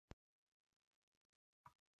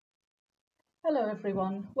Hello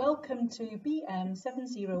everyone, welcome to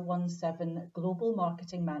BM7017 Global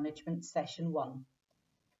Marketing Management Session 1.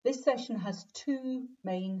 This session has two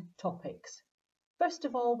main topics. First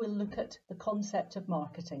of all, we'll look at the concept of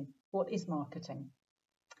marketing. What is marketing?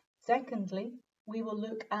 Secondly, we will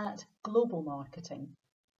look at global marketing,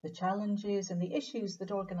 the challenges and the issues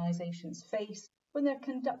that organisations face when they're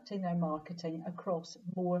conducting their marketing across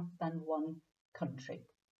more than one country.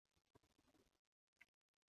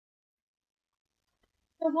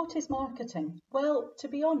 So what is marketing? Well, to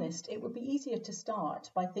be honest, it would be easier to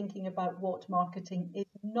start by thinking about what marketing is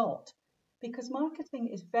not, because marketing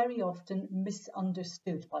is very often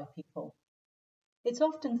misunderstood by people. It's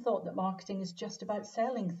often thought that marketing is just about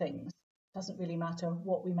selling things. It doesn't really matter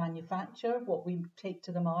what we manufacture, what we take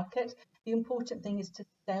to the market. The important thing is to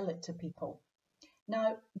sell it to people.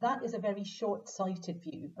 Now, that is a very short-sighted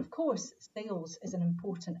view. Of course, sales is an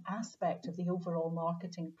important aspect of the overall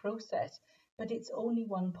marketing process, but it's only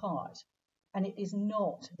one part, and it is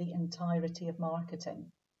not the entirety of marketing.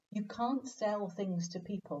 You can't sell things to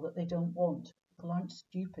people that they don't want. People aren't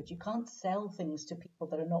stupid. You can't sell things to people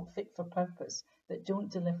that are not fit for purpose, that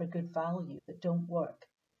don't deliver good value, that don't work.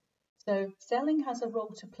 So selling has a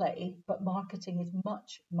role to play, but marketing is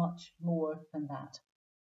much, much more than that.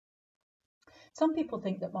 Some people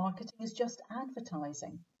think that marketing is just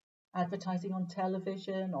advertising. Advertising on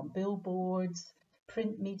television, on billboards,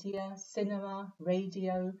 print media, cinema,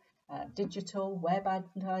 radio, digital, web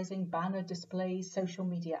advertising, banner displays, social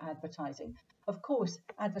media advertising. Of course,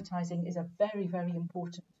 advertising is a very, very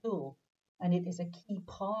important tool, and it is a key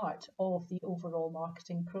part of the overall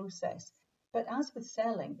marketing process. But as with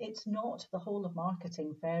selling, it's not the whole of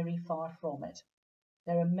marketing, very far from it.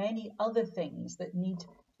 There are many other things that need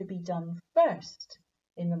to be done first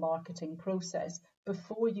in the marketing process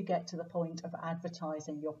before you get to the point of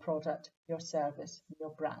advertising your product, your service,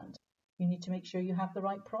 your brand. You need to make sure you have the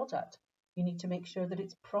right product. You need to make sure that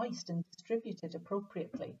it's priced and distributed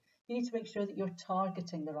appropriately. You need to make sure that you're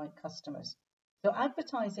targeting the right customers. So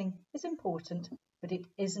advertising is important, but it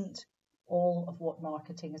isn't all of what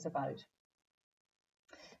marketing is about.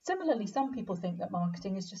 Similarly, some people think that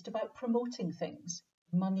marketing is just about promoting things,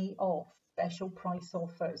 money off, special price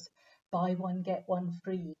offers, buy one, get one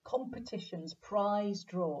free, competitions, prize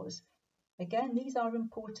draws. Again, these are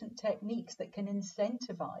important techniques that can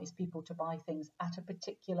incentivize people to buy things at a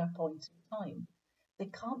particular point in time. They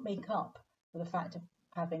can't make up for the fact of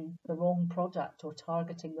having the wrong product or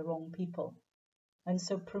targeting the wrong people. And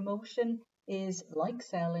so promotion is, like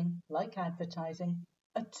selling, like advertising,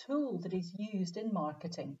 a tool that is used in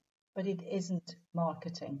marketing, but it isn't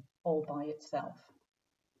marketing all by itself.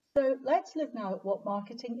 So let's look now at what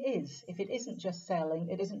marketing is. If it isn't just selling,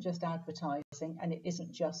 it isn't just advertising, and it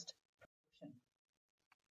isn't just promotion.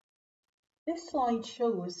 This slide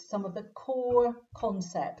shows some of the core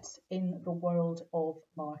concepts in the world of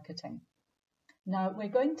marketing. Now we're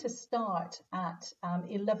going to start at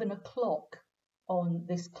 11 o'clock on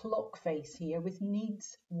this clock face here with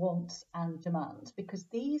needs, wants and demands, because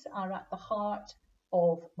these are at the heart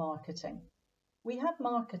of marketing. We have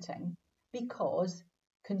marketing because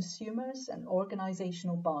consumers and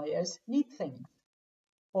organisational buyers need things.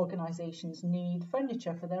 Organisations need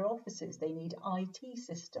furniture for their offices, they need IT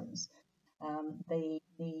systems, they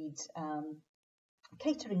need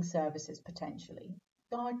catering services potentially,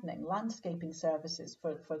 gardening, landscaping services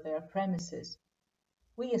for their premises.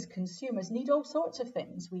 We as consumers need all sorts of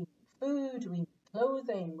things. We need food, we need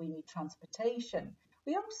clothing, we need transportation.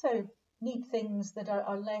 We also need things that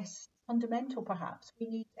are less fundamental perhaps. We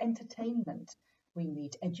need entertainment. We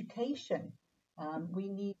need education. We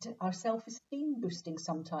need our self-esteem boosting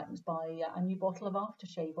sometimes by a new bottle of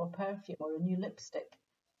aftershave or perfume or a new lipstick.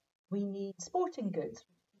 We need sporting goods to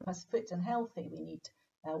keep us fit and healthy. We need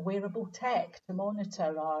wearable tech to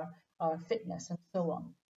monitor our fitness and so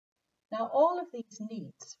on. Now, all of these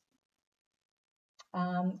needs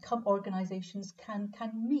organisations can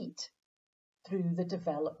meet through the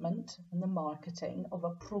development and the marketing of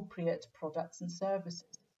appropriate products and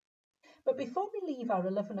services. But before we leave our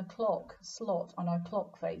 11 o'clock slot on our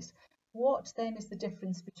clock face, what then is the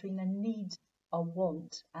difference between a need, a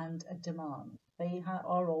want and a demand? They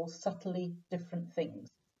are all subtly different things.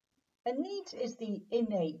 A need is the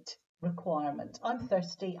innate requirement. I'm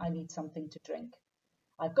thirsty, I need something to drink.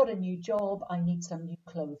 I've got a new job, I need some new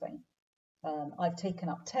clothing. I've taken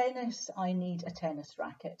up tennis, I need a tennis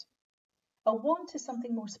racket. A want is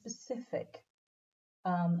something more specific.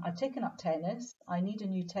 I've taken up tennis, I need a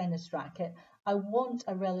new tennis racket. I want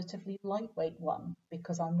a relatively lightweight one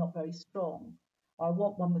because I'm not very strong. Or I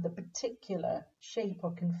want one with a particular shape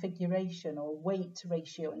or configuration or weight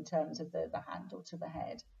ratio in terms of the handle to the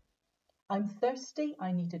head. I'm thirsty,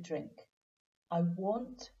 I need a drink. I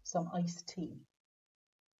want some iced tea.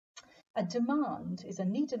 A demand is a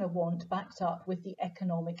need and a want backed up with the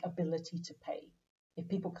economic ability to pay. If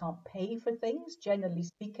people can't pay for things, generally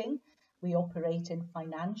speaking, we operate in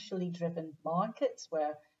financially driven markets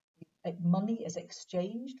where money is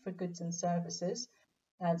exchanged for goods and services.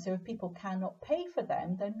 So if people cannot pay for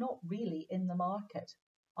them, they're not really in the market.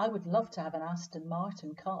 I would love to have an Aston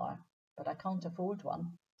Martin car, but I can't afford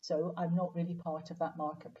one. So I'm not really part of that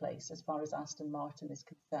marketplace as far as Aston Martin is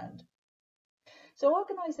concerned. So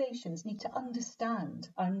organisations need to understand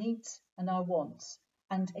our needs and our wants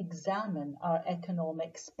and examine our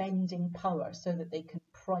economic spending power so that they can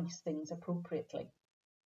price things appropriately.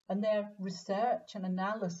 And their research and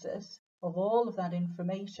analysis of all of that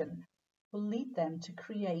information will lead them to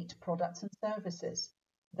create products and services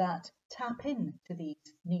that tap into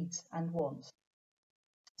these needs and wants.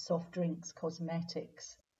 Soft drinks,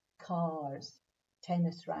 cosmetics, cars,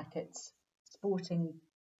 tennis rackets, sporting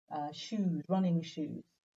shoes, running shoes,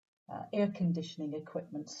 air conditioning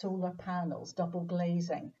equipment, solar panels, double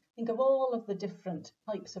glazing. Think of all of the different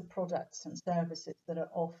types of products and services that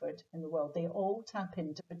are offered in the world. They all tap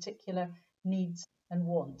into particular needs and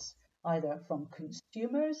wants, either from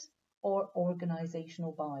consumers or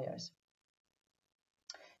organisational buyers.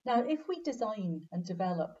 Now, if we design and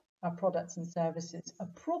develop our products and services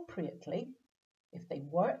appropriately, if they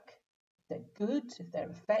work, if they're good, if they're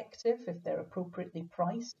effective, if they're appropriately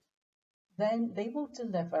priced, then they will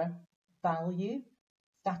deliver value,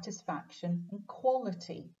 satisfaction and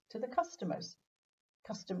quality to the customers.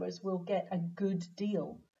 Customers will get a good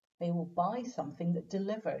deal. They will buy something that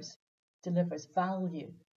delivers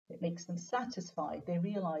value. It makes them satisfied. They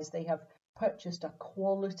realise they have purchased a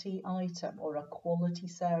quality item or a quality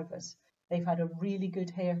service. They've had a really good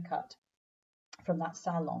haircut from that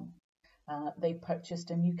salon. They purchased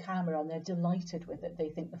a new camera and they're delighted with it. They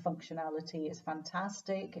think the functionality is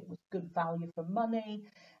fantastic. It was good value for money.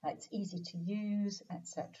 It's easy to use,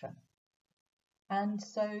 etc. And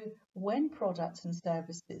so when products and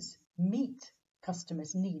services meet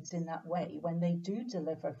customers' needs in that way, when they do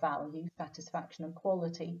deliver value, satisfaction and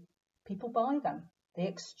quality, people buy them. They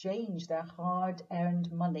exchange their hard-earned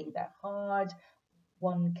money, their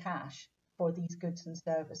hard-won cash for these goods and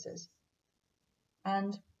services.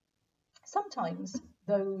 And sometimes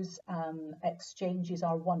those exchanges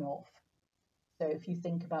are one-off. So if you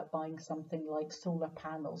think about buying something like solar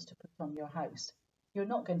panels to put on your house, you're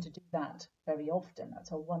not going to do that very often.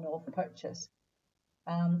 That's a one-off purchase.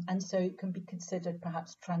 And so it can be considered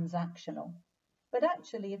perhaps transactional. But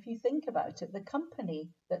actually, if you think about it, the company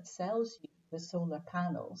that sells you the solar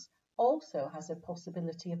panels also has a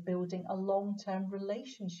possibility of building a long-term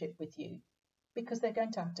relationship with you, because they're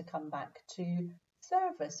going to have to come back to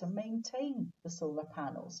service or maintain the solar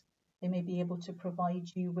panels. They may be able to provide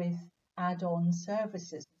you with add-on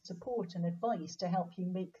services, support and advice to help you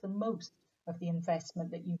make the most of the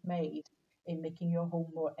investment that you've made in making your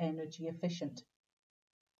home more energy efficient.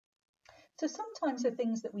 So sometimes the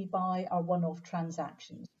things that we buy are one-off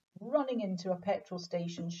transactions, running into a petrol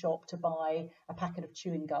station shop to buy a packet of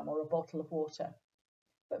chewing gum or a bottle of water.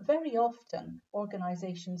 But very often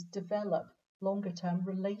organisations develop longer-term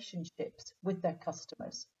relationships with their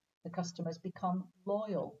customers. The customers become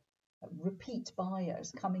loyal, repeat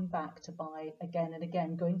buyers, coming back to buy again and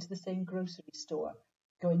again, going to the same grocery store,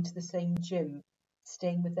 going to the same gym,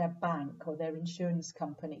 staying with their bank or their insurance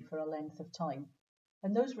company for a length of time.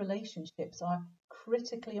 And those relationships are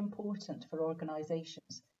critically important for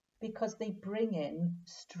organisations because they bring in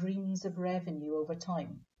streams of revenue over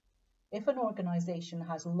time. If an organisation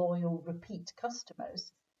has loyal repeat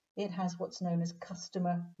customers, it has what's known as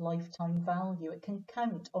customer lifetime value. It can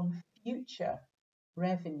count on future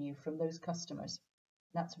revenue from those customers.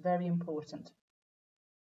 That's very important.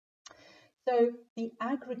 So the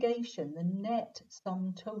aggregation, the net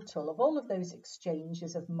sum total of all of those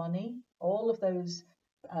exchanges of money, all of those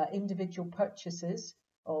individual purchases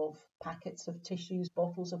of packets of tissues,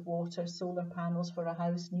 bottles of water, solar panels for a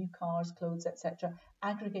house, new cars, clothes, etc.,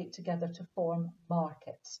 aggregate together to form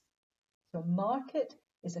markets. So a market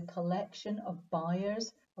is a collection of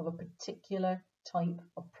buyers of a particular type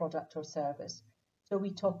of product or service. So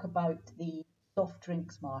we talk about the soft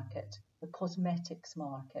drinks market, the cosmetics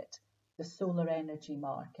market, the solar energy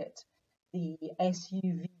market, the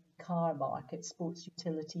SUV car market, sports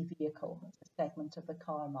utility vehicle, that's a segment of the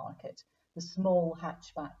car market, the small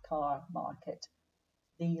hatchback car market,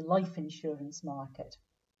 the life insurance market.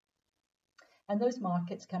 And those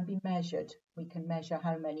markets can be measured. We can measure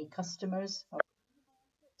how many customers are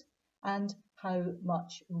and how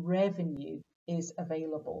much revenue is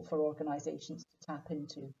available for organisations to tap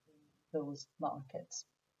into. those markets.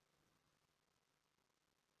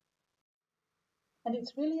 And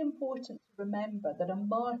it's really important to remember that a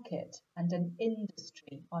market and an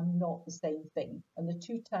industry are not the same thing, and the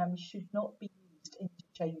two terms should not be used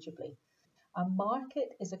interchangeably. A market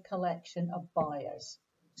is a collection of buyers,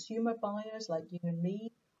 consumer buyers like you and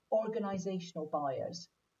me, organizational buyers.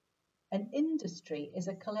 An industry is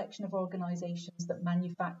a collection of organizations that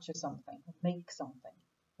manufacture something, or make something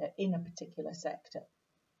in a particular sector.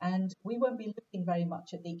 And we won't be looking very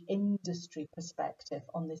much at the industry perspective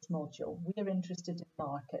on this module. We are interested in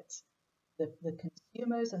markets, the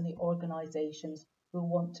consumers and the organizations who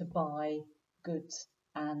want to buy goods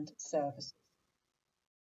and services.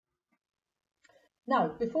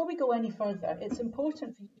 Now, before we go any further, it's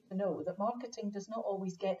important for you to know that marketing does not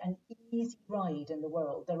always get an easy ride in the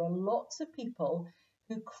world. There are lots of people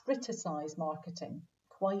who criticize marketing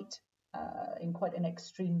in quite an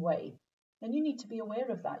extreme way. And you need to be aware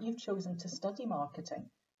of that. You've chosen to study marketing.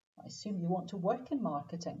 I assume you want to work in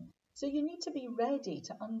marketing. So you need to be ready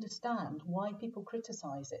to understand why people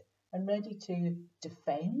criticize it and ready to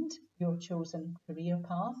defend your chosen career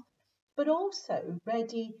path, but also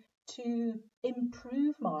ready to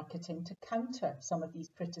improve marketing to counter some of these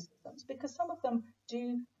criticisms, because some of them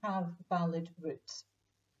do have valid roots.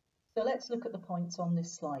 So let's look at the points on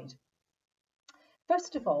this slide.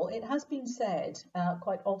 First of all, it has been said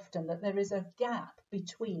quite often that there is a gap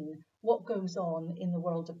between what goes on in the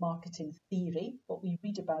world of marketing theory, what we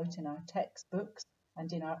read about in our textbooks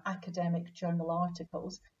and in our academic journal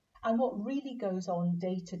articles, and what really goes on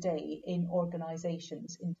day to day in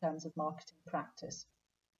organisations in terms of marketing practice.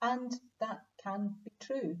 And that can be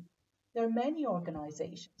true. There are many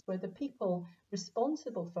organisations where the people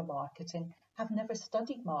responsible for marketing have never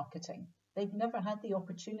studied marketing. They've never had the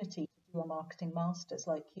opportunity to do a marketing master's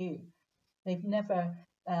like you. They've never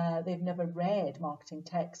read marketing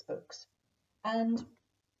textbooks. And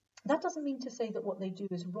that doesn't mean to say that what they do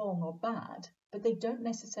is wrong or bad, but they don't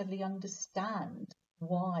necessarily understand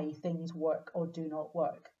why things work or do not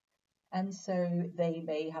work. And so they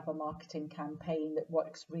may have a marketing campaign that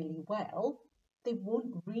works really well. They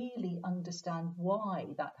won't really understand why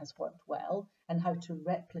that has worked well and how to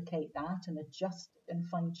replicate that and adjust it and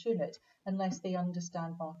fine-tune it unless they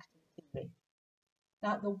understand marketing theory.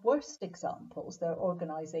 Now, the worst examples, there are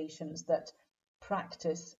organisations that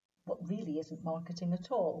practice what really isn't marketing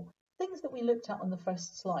at all. Things that we looked at on the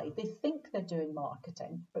first slide. They think they're doing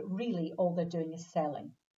marketing, but really all they're doing is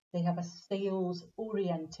selling. They have a sales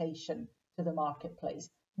orientation to the marketplace,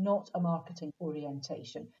 not a marketing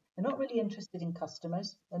orientation. They're not really interested in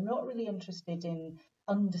customers. They're not really interested in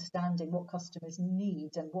understanding what customers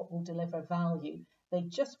need and what will deliver value. They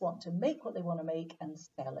just want to make what they want to make and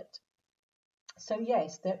sell it. So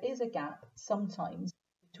yes, there is a gap sometimes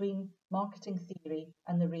between marketing theory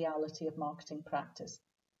and the reality of marketing practice.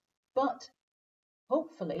 But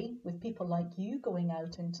hopefully, with people like you going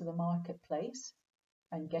out into the marketplace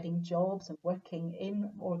and getting jobs and working in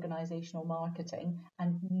organisational marketing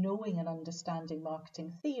and knowing and understanding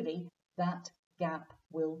marketing theory, that gap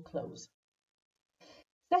will close.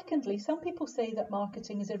 Secondly, some people say that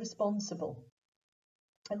marketing is irresponsible.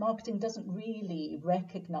 And marketing doesn't really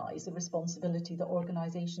recognise the responsibility that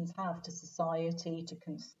organisations have to society, to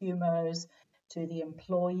consumers, to the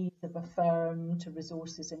employees of a firm, to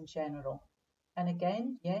resources in general. And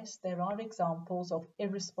again, yes, there are examples of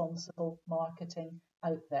irresponsible marketing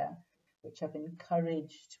out there, which have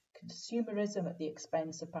encouraged consumerism at the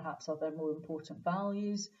expense of perhaps other more important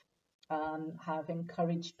values, have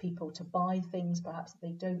encouraged people to buy things perhaps that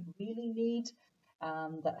they don't really need,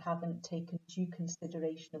 that haven't taken due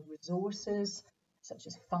consideration of resources, such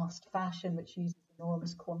as fast fashion, which uses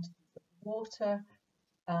enormous quantities of water,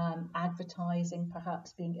 advertising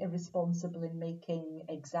perhaps being irresponsible in making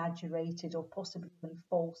exaggerated or possibly even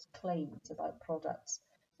false claims about products.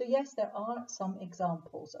 So yes, there are some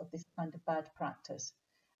examples of this kind of bad practice,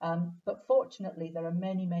 but fortunately there are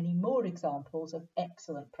many, many more examples of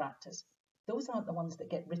excellent practice. Those aren't the ones that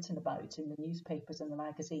get written about in the newspapers and the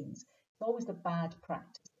magazines. It's always the bad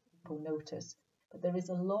practice that people notice, but there is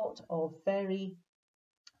a lot of very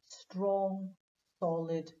strong,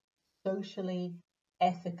 solid, socially,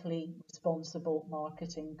 ethically responsible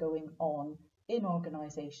marketing going on in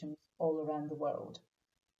organisations all around the world.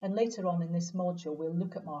 And later on in this module, we'll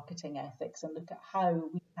look at marketing ethics and look at how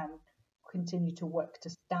we can continue to work to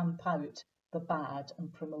stamp out the bad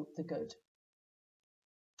and promote the good.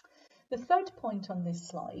 The third point on this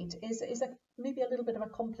slide is maybe a little bit of a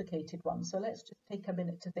complicated one, so let's just take a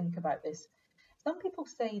minute to think about this. Some people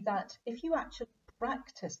say that if you actually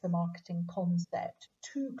practice the marketing concept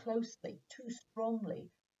too closely, too strongly,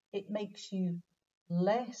 it makes you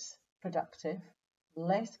less productive,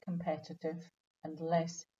 less competitive, and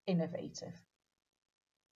less innovative.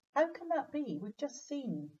 How can that be? We've just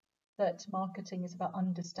seen that marketing is about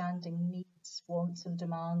understanding needs, wants and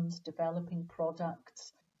demands, developing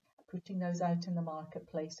products, putting those out in the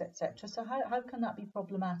marketplace, etc. So how can that be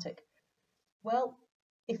problematic? Well,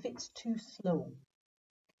 if it's too slow.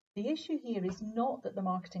 The issue here is not that the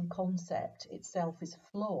marketing concept itself is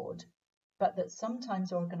flawed, but that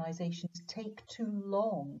sometimes organisations take too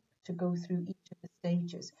long to go through each of the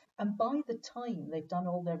stages. And by the time they've done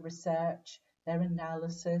all their research, their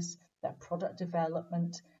analysis, their product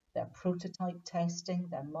development, their prototype testing,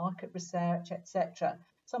 their market research, etc.,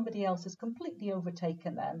 somebody else has completely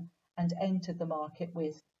overtaken them and entered the market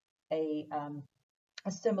with a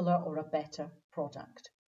similar or a better product.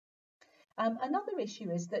 Another issue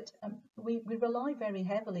is that we rely very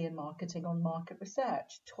heavily in marketing on market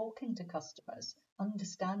research, talking to customers,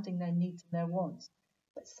 understanding their needs and their wants.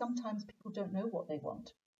 But sometimes people don't know what they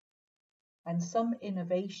want. And some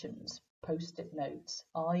innovations, post-it notes,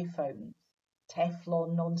 iPhones,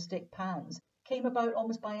 Teflon non-stick pans, came about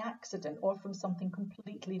almost by accident or from something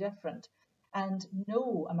completely different. And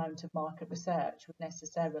no amount of market research would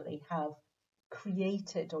necessarily have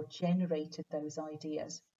created or generated those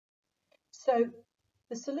ideas. So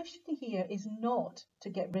the solution here is not to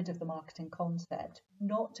get rid of the marketing concept,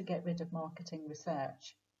 not to get rid of marketing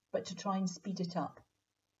research, but to try and speed it up,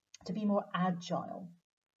 to be more agile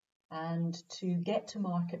and to get to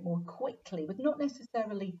market more quickly with not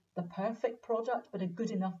necessarily the perfect product, but a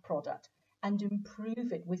good enough product, and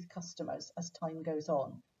improve it with customers as time goes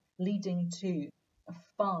on, leading to a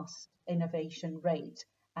fast innovation rate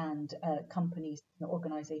and companies and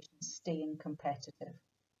organisations staying competitive.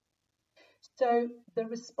 So the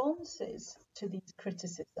responses to these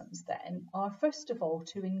criticisms then are, first of all,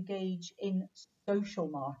 to engage in social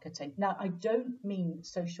marketing. Now, I don't mean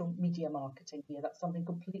social media marketing here. That's something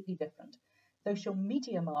completely different. Social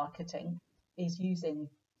media marketing is using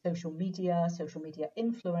social media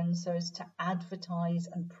influencers to advertise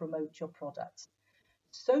and promote your products.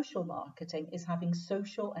 Social marketing is having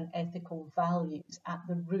social and ethical values at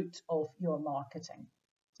the root of your marketing.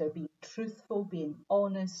 So being truthful, being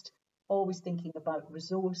honest, always thinking about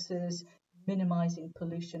resources, minimizing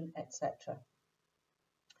pollution, etc.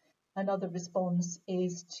 Another response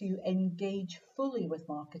is to engage fully with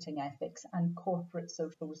marketing ethics and corporate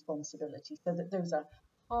social responsibility, so that those are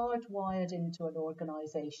hardwired into an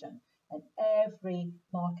organization, and every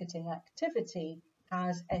marketing activity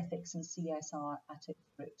has ethics and CSR at its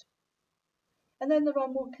root. And then there are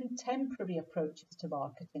more contemporary approaches to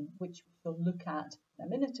marketing, which we'll look at in a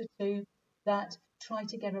minute or two, that try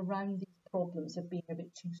to get around these problems of being a bit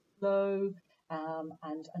too slow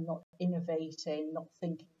and not innovating, not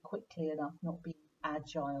thinking quickly enough, not being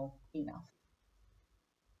agile enough.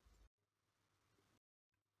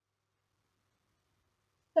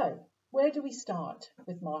 So, where do we start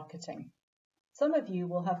with marketing? Some of you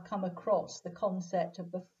will have come across the concept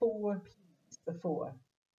of the 4 Ps before.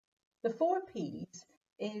 The 4 Ps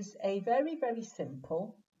is a very, very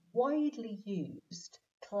simple, widely used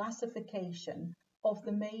classification of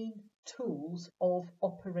the main tools of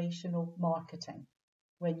operational marketing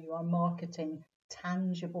when you are marketing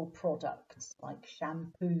tangible products like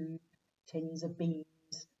shampoo, tins of beans,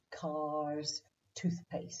 cars,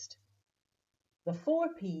 toothpaste. The 4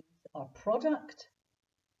 Ps are product,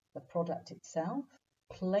 the product itself,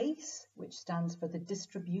 place, which stands for the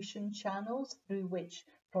distribution channels through which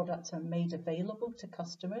products are made available to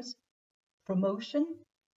customers, promotion,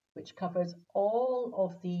 which covers all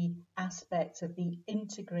of the aspects of the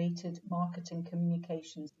integrated marketing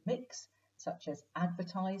communications mix, such as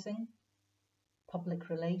advertising, public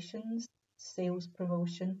relations, sales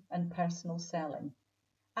promotion, and personal selling.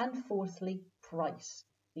 And fourthly, price,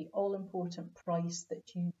 the all-important price that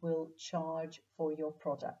you will charge for your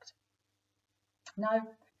product. Now,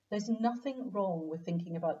 there's nothing wrong with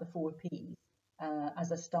thinking about the 4 Ps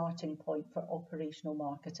as a starting point for operational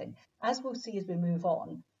marketing. As we'll see as we move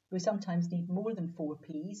on, we sometimes need more than 4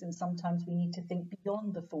 Ps, and sometimes we need to think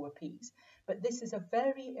beyond the 4 Ps. But this is a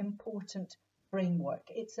very important framework.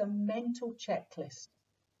 It's a mental checklist.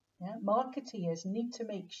 Yeah? Marketeers need to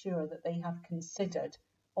make sure that they have considered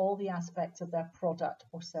all the aspects of their product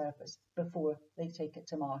or service before they take it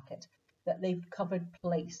to market, that they've covered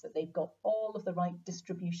place, that they've got all of the right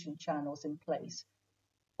distribution channels in place,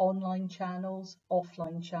 online channels,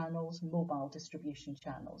 offline channels, mobile distribution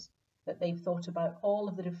channels, that they've thought about all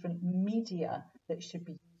of the different media that should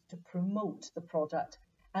be used to promote the product,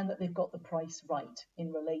 and that they've got the price right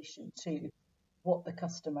in relation to what the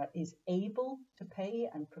customer is able to pay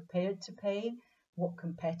and prepared to pay, what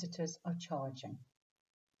competitors are charging.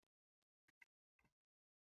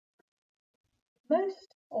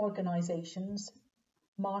 Most organisations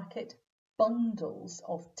market bundles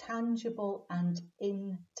of tangible and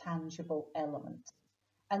intangible elements.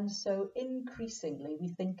 And so increasingly we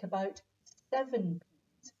think about 7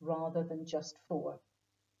 Ps rather than just 4.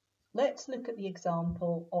 Let's look at the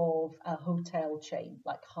example of a hotel chain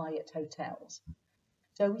like Hyatt Hotels.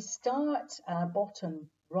 So we start bottom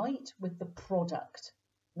right with the product.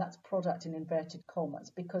 And that's product in inverted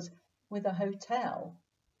commas, because with a hotel,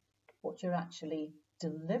 what you're actually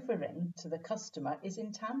delivering to the customer is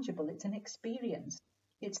intangible. It's an experience.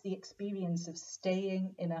 It's the experience of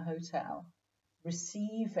staying in a hotel,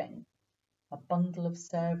 receiving a bundle of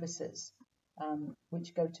services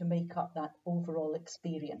which go to make up that overall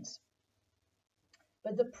experience.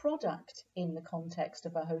 But the product in the context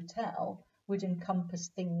of a hotel would encompass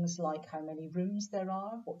things like how many rooms there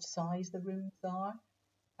are, what size the rooms are,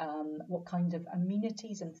 what kind of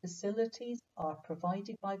amenities and facilities are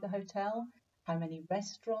provided by the hotel, how many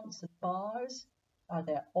restaurants and bars, are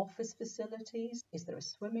there office facilities, is there a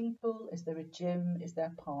swimming pool, is there a gym, is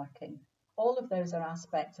there parking? All of those are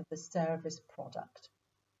aspects of the service product.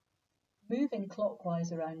 Moving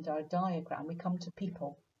clockwise around our diagram, we come to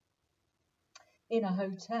people. In a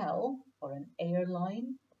hotel or an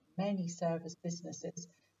airline, many service businesses,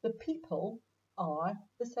 the people are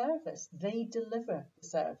the service. They deliver the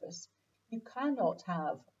service. You cannot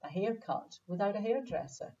have a haircut without a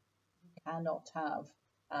hairdresser. You cannot have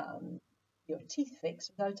your teeth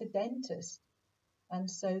fixed without a dentist. And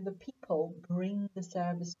so the people bring the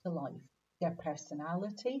service to life. Their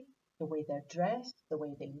personality, the way they're dressed, the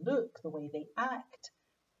way they look, the way they act,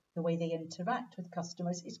 the way they interact with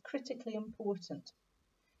customers is critically important.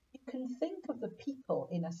 You can think of the people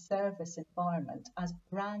in a service environment as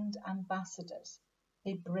brand ambassadors.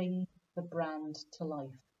 They bring the brand to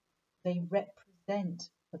life. They represent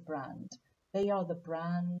the brand. They are the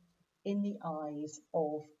brand in the eyes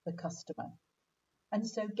of the customer. And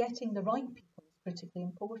so getting the right people is critically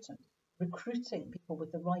important. Recruiting people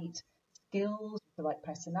with the right skills, the right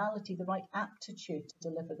personality, the right aptitude to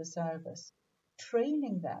deliver the service.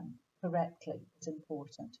 Training them correctly is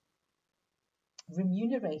important.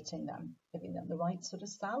 Remunerating them, giving them the right sort of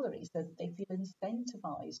salary so that they feel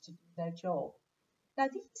incentivized to do their job. Now,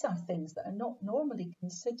 these are things that are not normally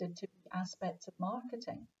considered to be aspects of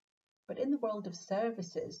marketing, but in the world of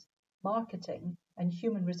services, marketing and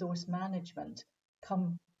human resource management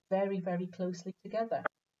come very, very closely together.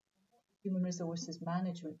 Human resources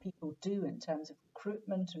management people do in terms of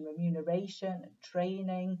recruitment and remuneration and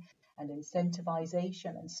training and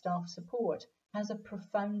incentivization and staff support has a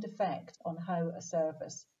profound effect on how a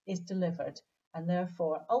service is delivered and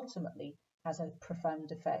therefore ultimately has a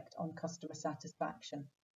profound effect on customer satisfaction.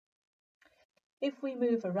 If we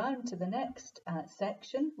move around to the next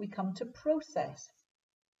section, we come to process.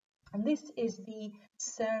 And this is the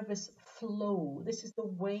service flow. This is the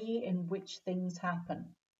way in which things happen.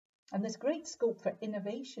 And there's great scope for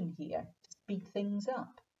innovation here to speed things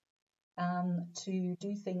up, to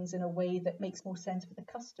do things in a way that makes more sense for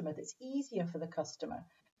the customer, that's easier for the customer.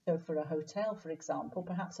 So for a hotel, for example,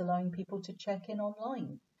 perhaps allowing people to check in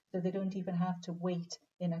online so they don't even have to wait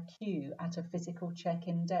in a queue at a physical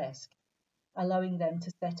check-in desk, allowing them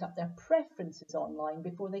to set up their preferences online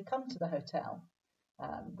before they come to the hotel,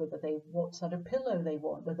 what sort of pillow they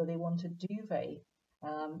want, whether they want a duvet,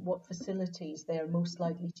 what facilities they are most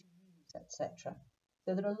likely to use, etc.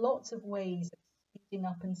 So there are lots of ways of speeding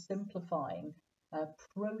up and simplifying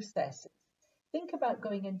processes. Think about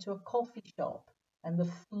going into a coffee shop and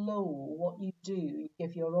the flow, what you do. You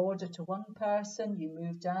give your order to one person, you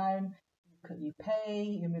move down, you pay,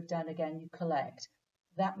 you move down again, you collect.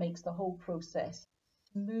 That makes the whole process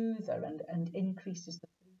smoother and increases the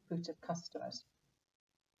throughput of customers.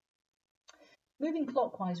 Moving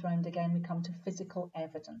clockwise round again, we come to physical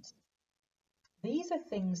evidence. These are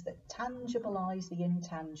things that tangibilize the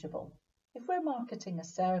intangible. If we're marketing a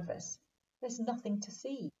service, there's nothing to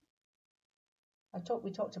see.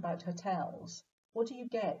 We talked about hotels. What do you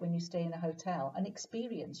get when you stay in a hotel? An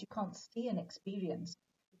experience. You can't see an experience.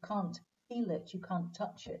 You can't feel it. You can't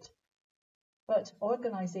touch it. But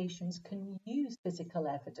organisations can use physical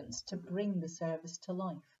evidence to bring the service to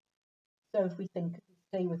life. So if we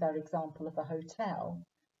stay with our example of a hotel,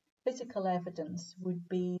 physical evidence would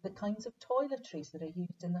be the kinds of toiletries that are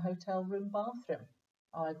used in the hotel room bathroom.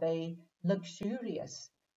 Are they luxurious?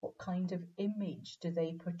 What kind of image do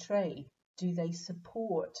they portray? Do they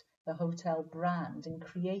support the hotel brand in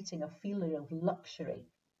creating a feeling of luxury?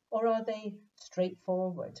 Or are they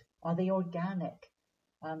straightforward? Are they organic?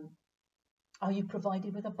 Are you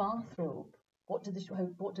provided with a bathrobe? What do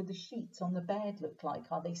the sheets on the bed look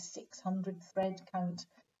like? Are they 600 thread count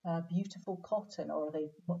beautiful cotton, or are they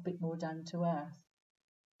a bit more down to earth?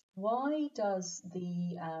 Why does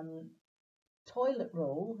the toilet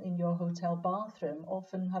roll in your hotel bathroom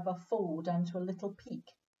often have a fold down to a little peak?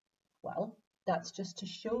 Well, that's just to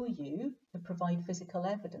show you, to provide physical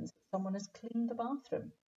evidence that someone has cleaned the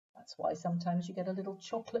bathroom. That's why sometimes you get a little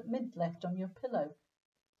chocolate mint left on your pillow.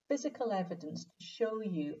 Physical evidence to show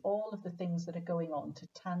you all of the things that are going on, to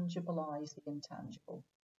tangibilize the intangible.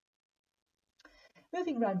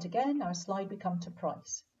 Moving round again, our slide, we come to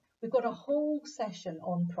price. We've got a whole session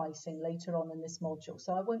on pricing later on in this module,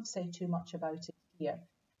 so I won't say too much about it here,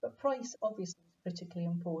 but price obviously is critically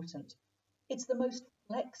important. It's the most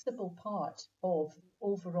flexible part of the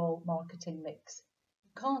overall marketing mix.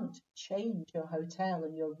 You can't change your hotel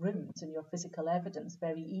and your rooms and your physical evidence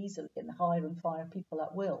very easily and hire and fire people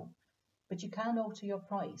at will, but you can alter your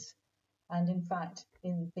price. And in fact,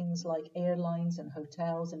 in things like airlines and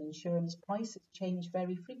hotels and insurance, prices change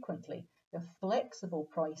very frequently. The flexible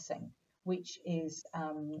pricing, which is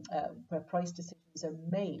where price decisions are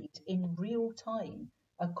made in real time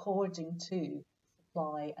according to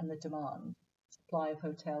supply and the demand. Supply of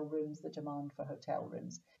hotel rooms, the demand for hotel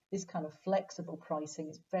rooms. This kind of flexible pricing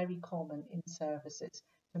is very common in services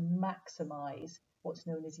to maximise what's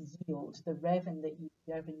known as yield, the revenue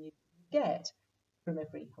that you get from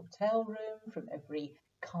every hotel room, from every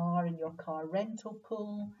car in your car rental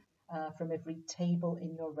pool, from every table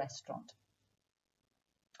in your restaurant.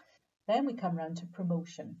 Then we come round to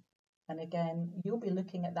promotion. And again, you'll be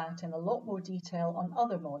looking at that in a lot more detail on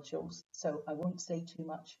other modules, so I won't say too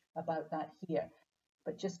much about that here.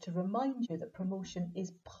 But just to remind you that promotion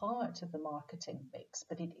is part of the marketing mix,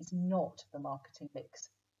 but it is not the marketing mix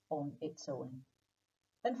on its own.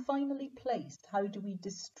 And finally, placed. How do we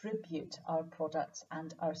distribute our products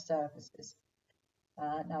and our services?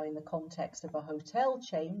 Now, in the context of a hotel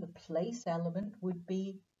chain, the place element would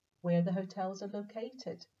be where the hotels are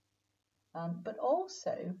located, but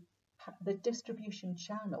also the distribution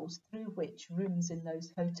channels through which rooms in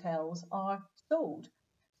those hotels are sold.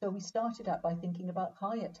 So we started out by thinking about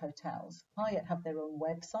Hyatt hotels. Hyatt have their own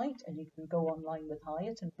website, and you can go online with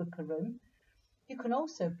Hyatt and book a room. You can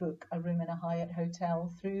also book a room in a Hyatt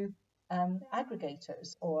hotel through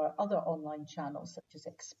aggregators or other online channels such as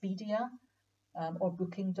Expedia or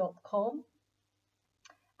Booking.com,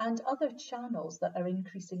 and other channels that are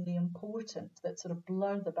increasingly important that sort of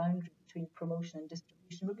blur the boundary between promotion and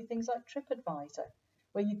distribution would be things like TripAdvisor,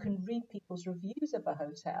 where you can read people's reviews of a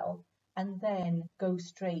hotel and then go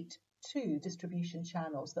straight to distribution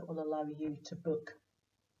channels that will allow you to book.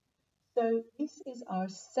 So this is our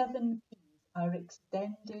 7 Ps, our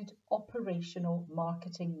extended operational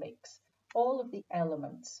marketing mix. All of the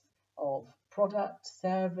elements of product,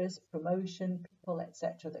 service, promotion, people,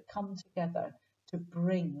 etc. that come together to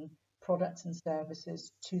bring products and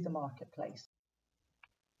services to the marketplace.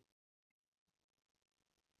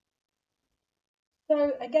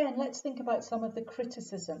 So again, let's think about some of the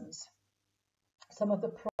criticisms, some of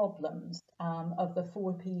the problems of the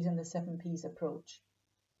 4 Ps and the 7 Ps approach.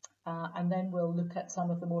 And then we'll look at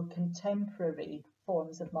some of the more contemporary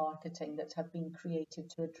forms of marketing that have been created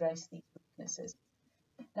to address these weaknesses.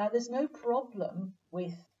 Now, there's no problem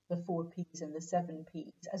with the 4 Ps and the 7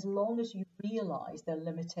 Ps as long as you realise their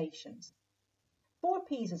limitations. 4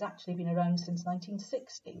 Ps has actually been around since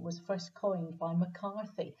 1960, was first coined by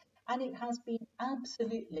McCarthy, and it has been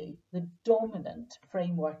absolutely the dominant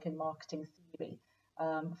framework in marketing theory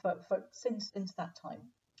since that time.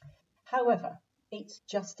 However, it's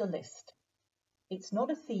just a list. It's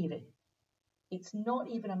not a theory. It's not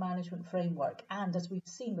even a management framework. And as we've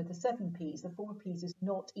seen with the 7 Ps, the 4 Ps is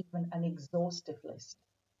not even an exhaustive list.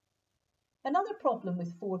 Another problem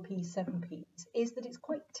with 4 Ps, 7 Ps is that it's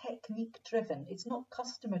quite technique driven. It's not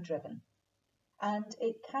customer driven. And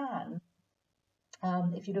it can,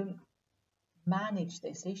 if you don't manage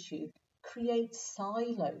this issue, create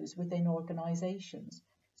silos within organisations.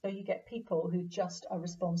 So you get people who just are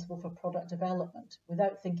responsible for product development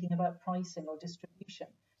without thinking about pricing or distribution.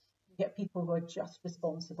 You get people who are just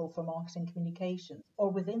responsible for marketing communications, or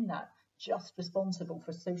within that, just responsible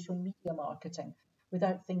for social media marketing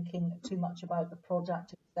without thinking too much about the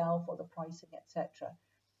product itself or the pricing, etc.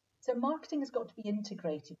 So marketing has got to be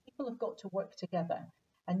integrated. People have got to work together.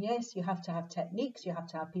 And yes, you have to have techniques. You have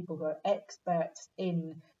to have people who are experts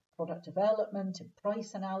in product development, in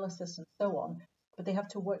price analysis, and so on. But they have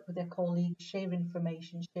to work with their colleagues, share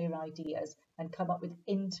information, share ideas, and come up with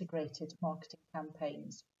integrated marketing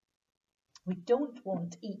campaigns. We don't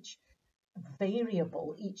want each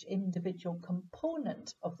variable, each individual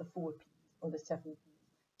component of the 4 Ps or the 7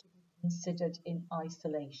 Ps to be considered in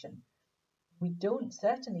isolation. We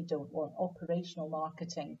certainly don't want operational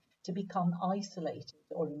marketing to become isolated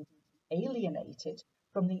or indeed alienated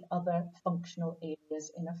from the other functional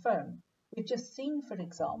areas in a firm. We've just seen, for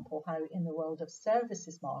example, how in the world of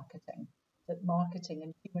services marketing, that marketing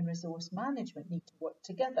and human resource management need to work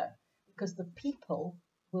together because the people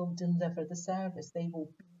will deliver the service. They will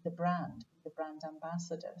be the brand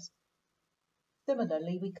ambassadors.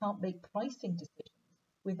 Similarly, we can't make pricing decisions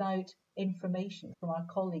without information from our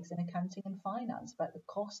colleagues in accounting and finance about the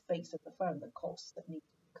cost base of the firm, the costs that need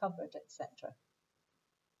to be covered, etc.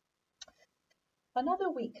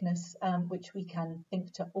 Another weakness which we can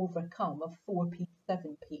think to overcome of 4P,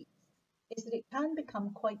 7P is that it can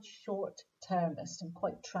become quite short-termist and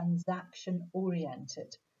quite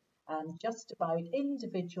transaction-oriented, just about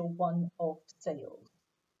individual one-off sales.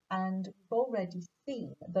 And we've already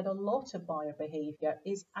seen that a lot of buyer behaviour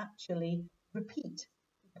is actually repeat.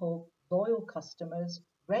 People, loyal customers,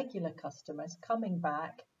 regular customers coming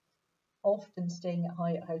back, often staying at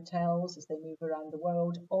Hyatt hotels as they move around the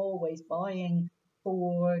world, always buying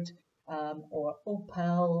Ford or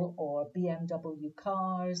Opel or BMW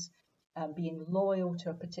cars, being loyal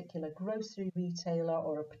to a particular grocery retailer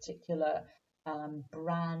or a particular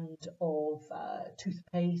brand of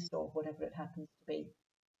toothpaste or whatever it happens to be.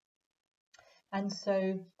 And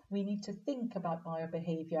so we need to think about buyer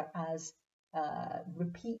behaviour as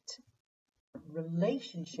repeat,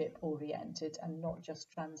 relationship oriented and not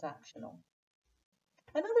just transactional.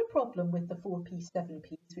 Another problem with the 4P,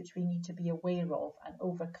 7Ps, which we need to be aware of and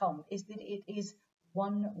overcome, is that it is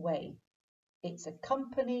one way. It's a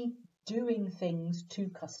company doing things to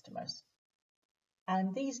customers.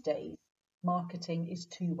 And these days, marketing is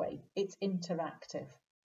two-way. It's interactive.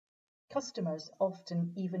 Customers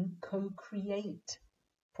often even co-create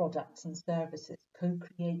products and services,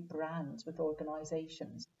 co-create brands with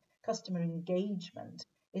organisations. Customer engagement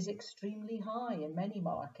is extremely high in many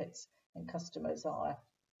markets, and customers are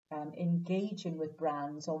engaging with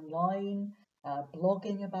brands online,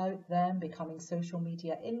 blogging about them, becoming social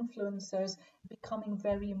media influencers, becoming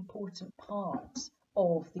very important parts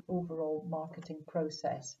of the overall marketing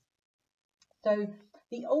process. So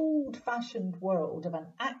the old-fashioned world of an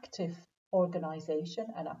active organisation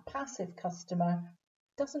and a passive customer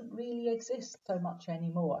doesn't really exist so much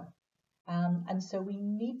anymore. And so we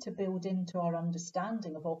need to build into our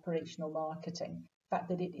understanding of operational marketing the fact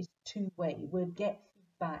that it is two-way. We'll get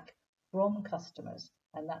feedback from customers,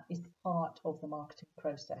 and that is part of the marketing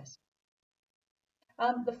process.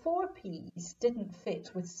 The 4Ps didn't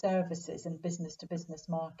fit with services and business-to-business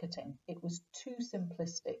marketing. It was too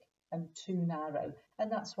simplistic and too narrow, and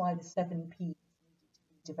that's why the 7Ps needed to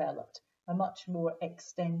be developed, a much more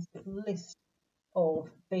extensive list of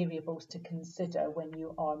variables to consider when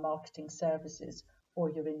you are marketing services or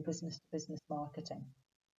you're in business-to-business marketing.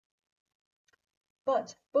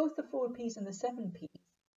 But both the 4Ps and the 7Ps,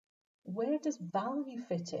 where does value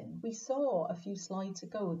fit in? We saw a few slides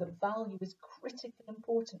ago that value is critically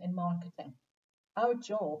important in marketing. Our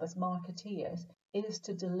job as marketeers is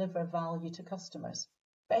to deliver value to customers,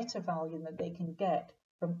 better value than they can get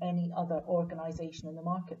from any other organisation in the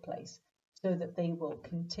marketplace, so that they will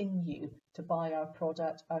continue to buy our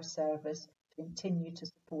product, our service, continue to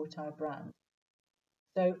support our brand.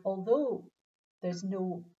 So although there's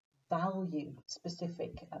no value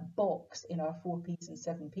specific box in our 4Ps and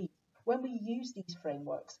 7Ps, when we use these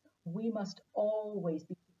frameworks, we must always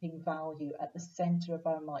be keeping value at the centre of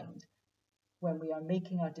our mind when we are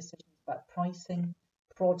making our decisions about pricing,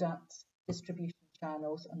 products, distribution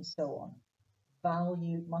channels, and so on.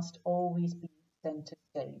 Value must always be centre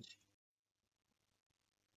stage.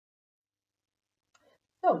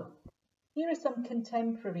 So, here are some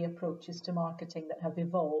contemporary approaches to marketing that have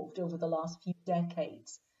evolved over the last few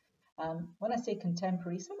decades. When I say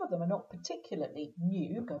contemporary, some of them are not particularly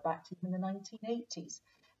new, go back to even the 1980s,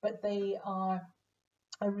 but they are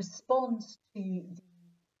a response to the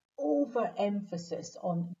overemphasis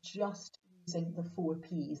on just using the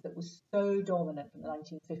 4Ps that was so dominant in the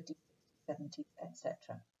 1950s, 60s, 70s,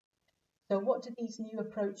 etc. So what do these new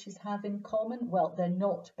approaches have in common? Well, they're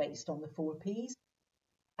not based on the 4Ps.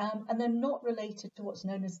 And they're not related to what's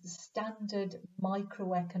known as the standard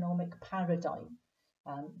microeconomic paradigm,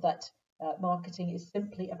 that marketing is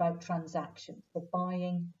simply about transactions, the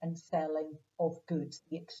buying and selling of goods,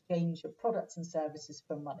 the exchange of products and services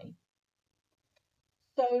for money.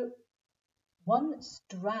 So one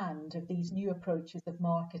strand of these new approaches of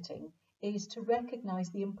marketing is to recognise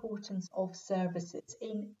the importance of services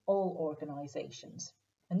in all organisations.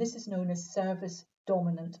 And this is known as service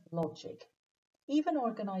dominant logic. Even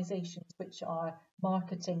organisations which are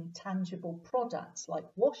marketing tangible products like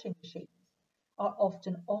washing machines are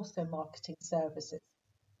often also marketing services.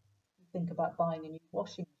 You think about buying a new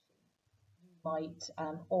washing machine. You might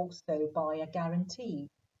also buy a guarantee,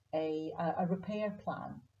 a repair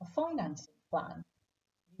plan, a financing plan.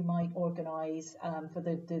 You might organise for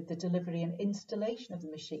the delivery and installation of the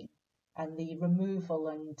machine and the removal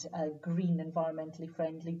and green, environmentally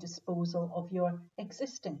friendly disposal of your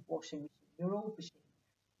existing washing machine, your old machine.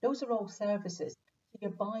 Those are all services. So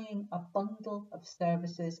you're buying a bundle of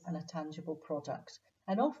services and a tangible product.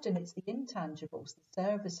 And often it's the intangibles, the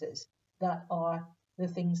services, that are the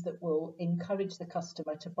things that will encourage the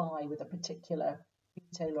customer to buy with a particular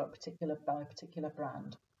retailer or by a particular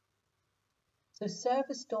brand. So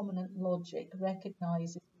service dominant logic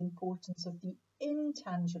recognises the importance of the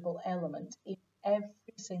intangible element in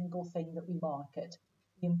every single thing that we market,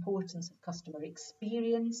 the importance of customer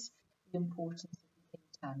experience, the importance of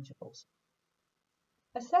the intangibles.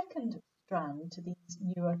 A second strand to these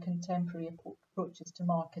newer contemporary approaches to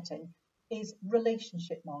marketing is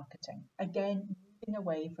relationship marketing, again moving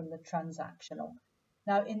away from the transactional.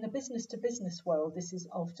 Now, in the business to business world, this is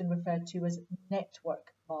often referred to as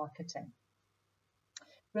network marketing.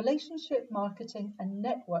 Relationship marketing and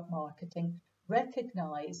network marketing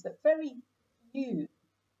recognise that very few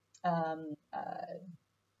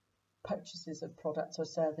purchases of products or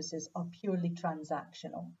services are purely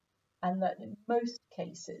transactional, and that in most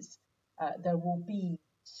cases there will be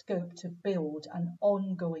scope to build an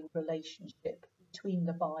ongoing relationship between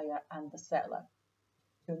the buyer and the seller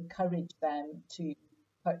to encourage them to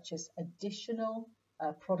purchase additional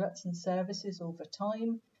products and services over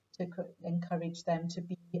time, to encourage them to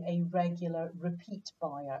be a regular repeat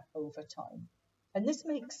buyer over time. And this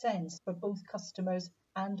makes sense for both customers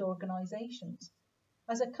and organisations.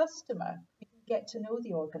 As a customer, we can get to know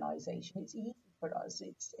the organisation. It's easy for us.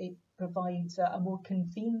 It provides a more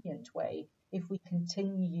convenient way if we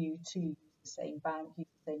continue to use the same bank, use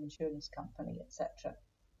the same insurance company, etc.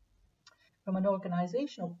 From an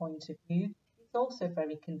organisational point of view, it's also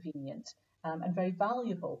very convenient and very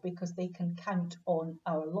valuable because they can count on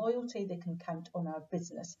our loyalty, they can count on our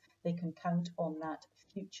business, they can count on that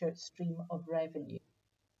future stream of revenue.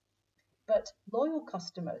 But loyal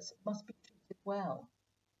customers must be treated well.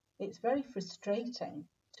 It's very frustrating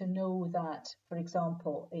to know that, for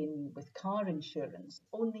example, with car insurance,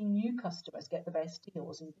 only new customers get the best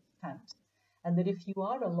deals and discounts. And that if you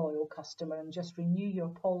are a loyal customer and just renew your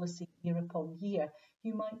policy year upon year,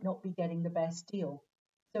 you might not be getting the best deal.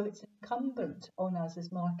 So it's incumbent on us as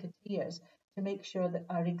marketeers to make sure that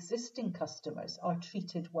our existing customers are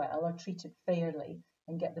treated well, are treated fairly,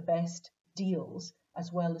 and get the best deals,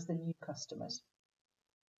 as well as the new customers.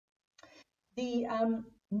 The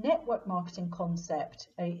network marketing concept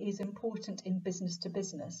is important in business to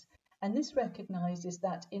business. And this recognises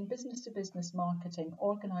that in business to business marketing,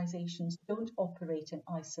 organisations don't operate in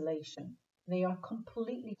isolation. They are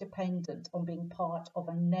completely dependent on being part of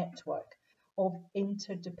a network of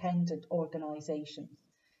interdependent organisations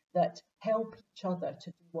that help each other to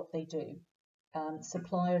do what they do.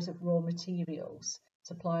 Suppliers of raw materials,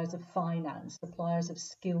 suppliers of finance, suppliers of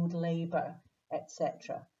skilled labour,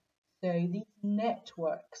 etc. So these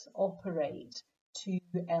networks operate to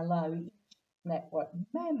allow each network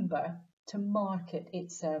member to market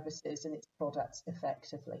its services and its products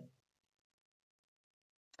effectively.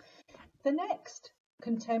 The next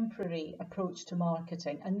contemporary approach to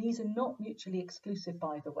marketing, and these are not mutually exclusive,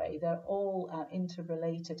 by the way, they're all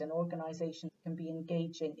interrelated, and organisations can be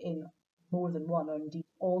engaging in more than one, or indeed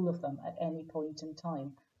all of them at any point in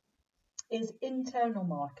time, is internal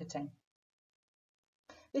marketing.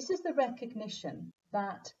 This is the recognition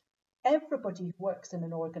that everybody who works in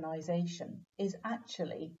an organisation is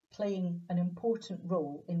actually playing an important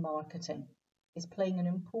role in marketing, is playing an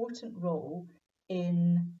important role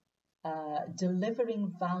in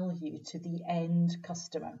delivering value to the end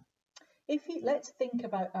customer. Let's think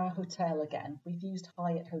about our hotel again. We've used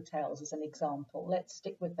Hyatt hotels as an example. Let's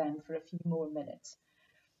stick with them for a few more minutes.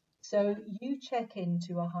 So you check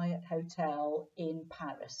into a Hyatt hotel in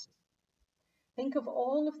Paris. Think of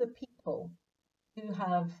all of the people who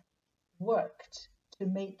have worked to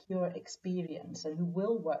make your experience, and who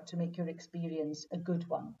will work to make your experience a good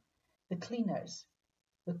one. The cleaners,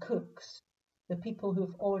 the cooks, the people who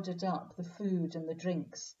have ordered up the food and the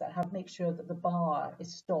drinks, that make sure that the bar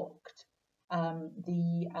is stocked,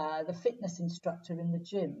 the fitness instructor in the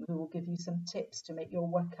gym who will give you some tips to make your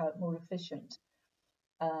workout more efficient,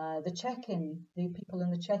 the people in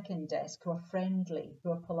the check-in desk who are friendly,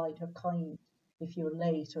 who are polite, who are kind if you're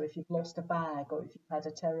late, or if you've lost a bag, or if you've had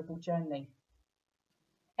a terrible journey.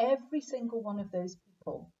 Every single one of those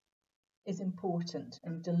people is important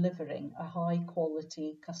in delivering a high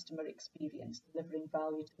quality customer experience, delivering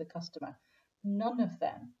value to the customer. None of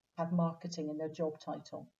them have marketing in their job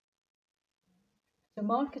title. So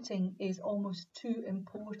marketing is almost too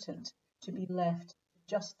important to be left to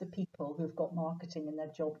just the people who've got marketing in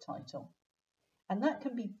their job title. And that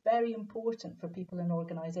can be very important for people in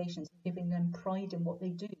organisations, giving them pride in what they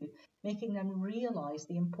do, making them realise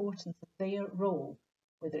the importance of their role,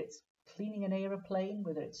 whether it's cleaning an aeroplane,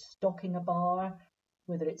 whether it's stocking a bar,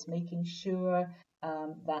 whether it's making sure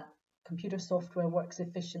that computer software works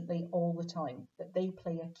efficiently all the time, that they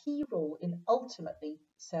play a key role in ultimately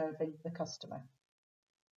serving the customer.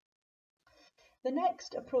 The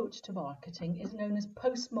next approach to marketing is known as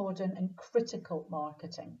postmodern and critical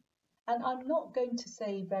marketing. And I'm not going to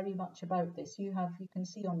say very much about this. You can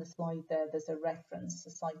see on the slide there's a reference, a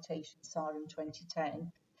citation, SAR in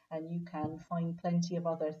 2010, and you can find plenty of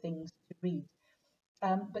other things to read.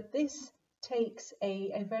 But this takes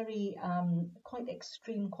a very quite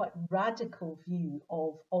extreme, quite radical view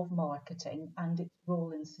of marketing and its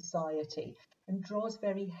role in society, and draws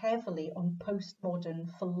very heavily on postmodern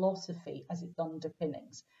philosophy as its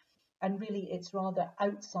underpinnings. And really, it's rather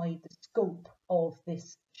outside the scope of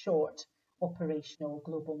this short operational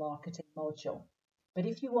global marketing module. But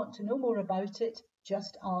if you want to know more about it,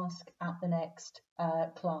 just ask at the next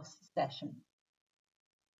class session.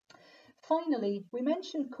 Finally, we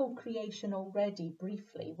mentioned co-creation already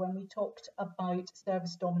briefly when we talked about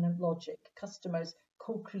service dominant logic, customers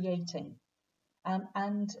co-creating.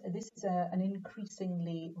 And this is an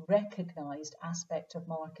increasingly recognised aspect of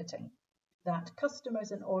marketing, that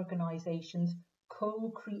customers and organisations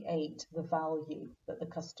co-create the value that the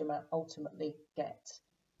customer ultimately gets.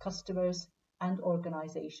 Customers and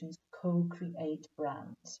organisations co-create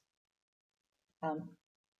brands.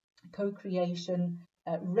 Co-creation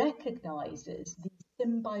recognises the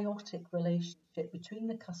symbiotic relationship between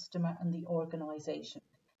the customer and the organisation,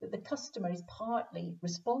 that the customer is partly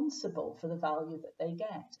responsible for the value that they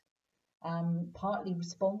get, partly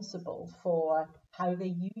responsible for how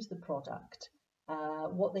they use the product,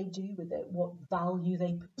 what they do with it, what value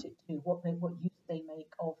they put it to, what use they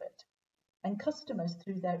make of it. And customers,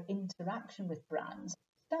 through their interaction with brands,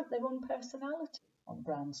 stamp their own personality on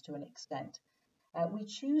brands to an extent. We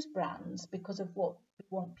choose brands because of what we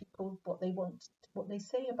want people, what they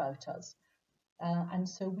say about us. And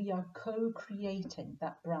so we are co-creating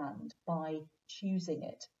that brand by choosing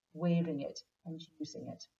it, wearing it, and using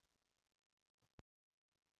it.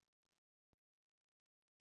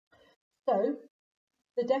 So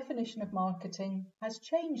the definition of marketing has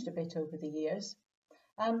changed a bit over the years.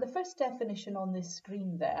 The first definition on this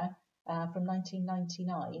screen there from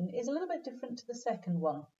 1999 is a little bit different to the second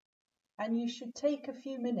one. And you should take a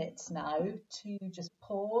few minutes now to just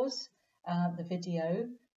pause the video,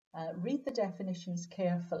 read the definitions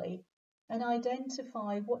carefully, and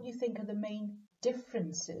identify what you think are the main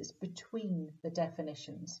differences between the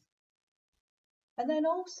definitions. And then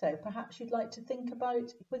also, perhaps you'd like to think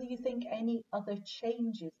about whether you think any other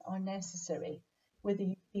changes are necessary, whether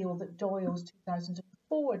you feel that Doyle's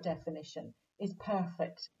 2004 definition is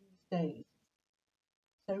perfect these days.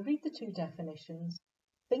 So read the two definitions,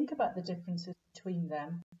 think about the differences between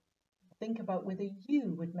them, think about whether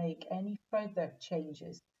you would make any further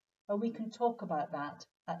changes, and we can talk about that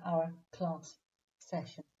at our class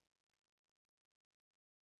session.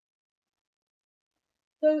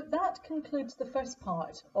 So that concludes the first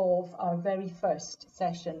part of our very first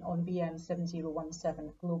session on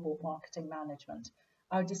BM7017 Global Marketing Management,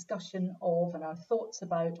 our discussion of and our thoughts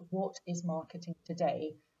about what is marketing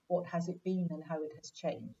today, what has it been and how it has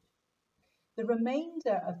changed. The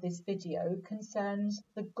remainder of this video concerns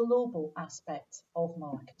the global aspects of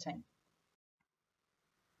marketing.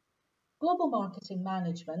 Global marketing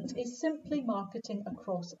management is simply marketing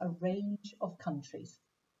across a range of countries.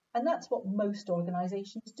 And that's what most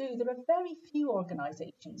organisations do. There are very few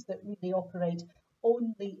organisations that really operate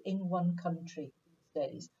only in one country these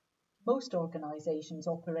days. Most organisations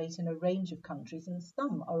operate in a range of countries, and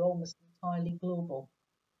some are almost entirely global.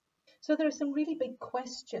 So there are some really big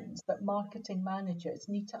questions that marketing managers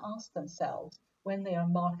need to ask themselves when they are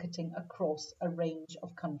marketing across a range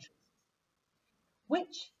of countries.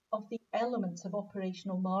 Which of the elements of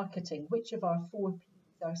operational marketing, which of our 4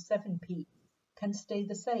 Ps, our 7 Ps, can stay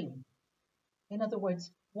the same? In other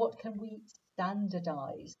words, what can we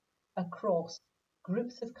standardise across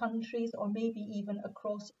groups of countries, or maybe even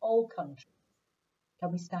across all countries?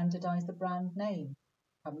 Can we standardise the brand name?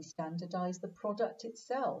 Can we standardise the product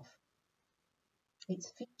itself?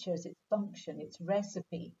 Its features, its function, its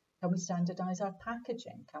recipe? Can we standardise our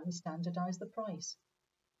packaging? Can we standardise the price?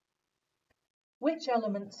 Which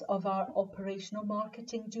elements of our operational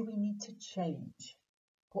marketing do we need to change?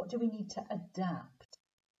 What do we need to adapt?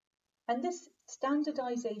 And this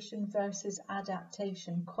standardization versus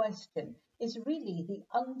adaptation question is really the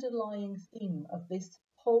underlying theme of this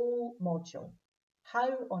whole module. How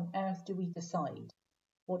on earth do we decide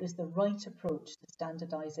what is the right approach to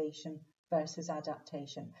standardization versus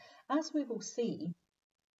adaptation? As we will see,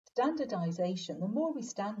 standardization, the more we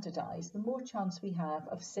standardize, the more chance we have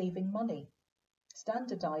of saving money.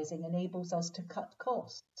 Standardizing enables us to cut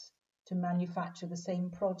costs, to manufacture the same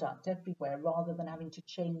product everywhere rather than having to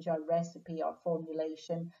change our recipe, our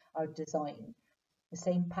formulation, our design, the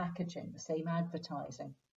same packaging, the same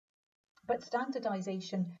advertising. But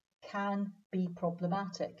standardization can be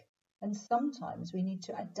problematic, and sometimes we need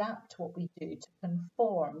to adapt what we do to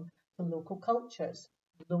conform to local cultures,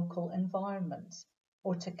 local environments,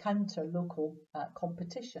 or to counter local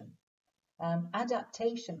competition.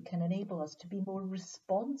 Adaptation can enable us to be more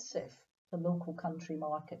responsive to local country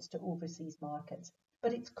markets, to overseas markets,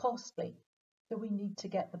 but it's costly. So we need to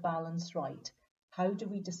get the balance right. How do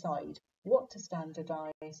we decide what to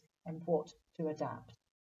standardize and what to adapt?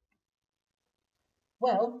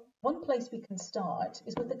 Well, one place we can start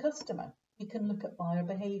is with the customer. We can look at buyer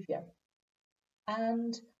behavior.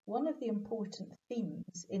 And one of the important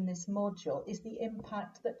themes in this module is the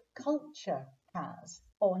impact that culture has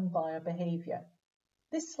on buyer behavior.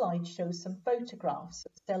 This slide shows some photographs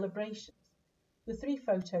of celebrations. The 3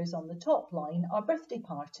 photos on the top line are birthday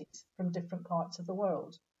parties from different parts of the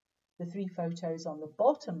world. The 3 photos on the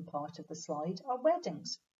bottom part of the slide are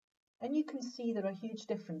weddings. And you can see there are huge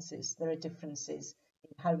differences. There are differences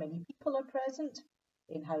in how many people are present,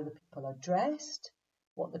 in how the people are dressed,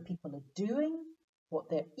 what the people are doing, what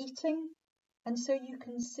they're eating. And so you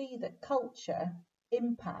can see that culture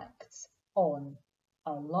impacts on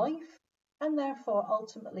our life and therefore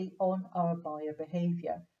ultimately on our buyer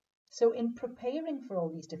behavior. So in preparing for all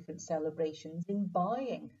these different celebrations, in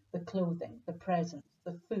buying the clothing, the presents,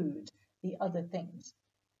 the food, the other things,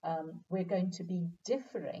 we're going to be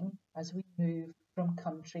differing as we move from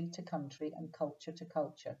country to country and culture to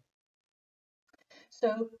culture.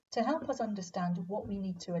 So to help us understand what we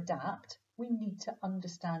need to adapt, we need to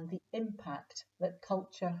understand the impact that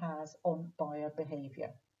culture has on buyer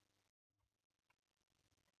behavior.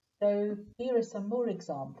 So here are some more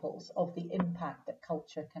examples of the impact that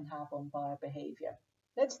culture can have on buyer behavior.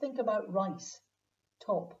 Let's think about rice,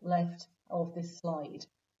 top left of this slide.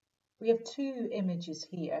 We have 2 images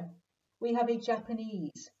here. We have a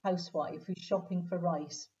Japanese housewife who's shopping for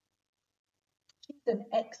rice. She's an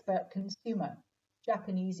expert consumer.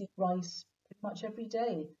 Japanese eat rice pretty much every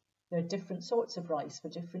day. There are different sorts of rice for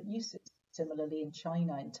different uses. Similarly in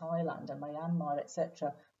China, in Thailand and Myanmar,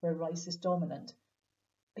 etc., where rice is dominant.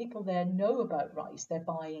 People there know about rice. They're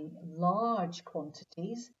buying large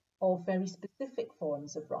quantities of very specific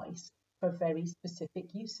forms of rice for very specific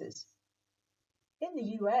uses. In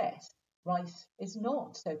the US, rice is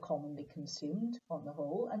not so commonly consumed on the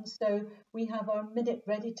whole, and so we have our minute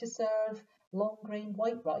ready to serve long grain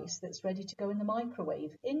white rice that's ready to go in the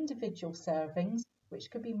microwave. Individual servings, which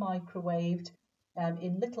could be microwaved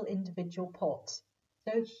in little individual pots.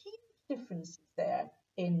 So huge differences there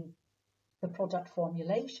in the product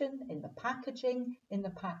formulation, in the packaging, in the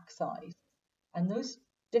pack size. And those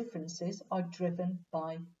differences are driven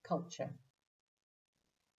by culture.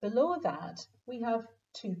 Below that, we have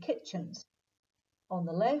 2 kitchens. On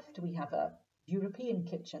the left, we have a European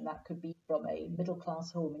kitchen. That could be from a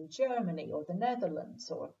middle-class home in Germany or the Netherlands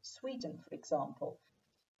or Sweden, for example.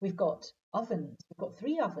 We've got ovens. We've got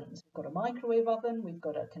 3 ovens. We've got a microwave oven, we've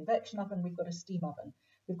got a convection oven, we've got a steam oven.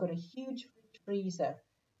 We've got a huge fridge freezer.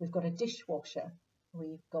 We've got a dishwasher.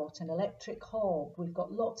 We've got an electric hob. We've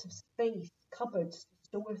got lots of space, cupboards to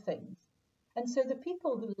store things. And so the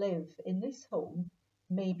people who live in this home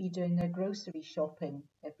may be doing their grocery shopping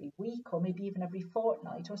every week or maybe even every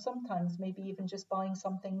fortnight, or sometimes maybe even just buying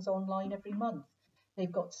some things online every month.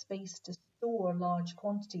 They've got space to store large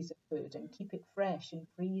quantities of food and keep it fresh in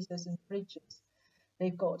freezers and fridges.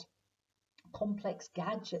 They've got complex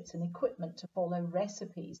gadgets and equipment to follow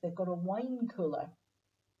recipes. They've got a wine cooler.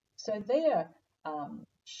 So their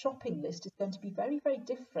shopping list is going to be very, very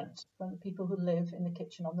different from the people who live in the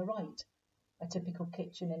kitchen on the right. A typical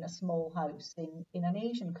kitchen in a small house in an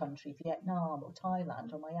Asian country, Vietnam or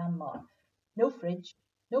Thailand or Myanmar. No fridge,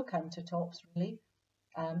 no countertops really,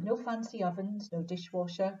 no fancy ovens, no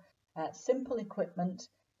dishwasher, simple equipment.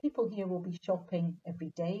 People here will be shopping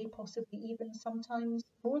every day, possibly even sometimes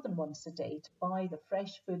more than once a day, to buy the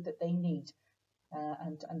fresh food that they need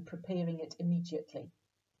and preparing it immediately.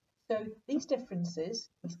 So these differences,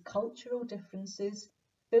 these cultural differences,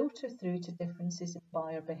 filter through to differences in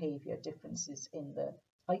buyer behaviour, differences in the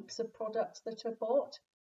types of products that are bought,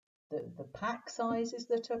 the pack sizes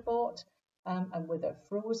that are bought, and whether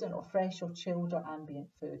frozen or fresh or chilled or ambient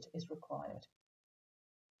food is required.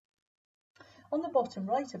 On the bottom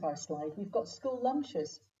right of our slide, we've got school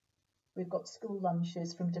lunches. We've got school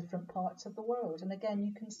lunches from different parts of the world. And again,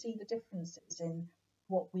 you can see the differences in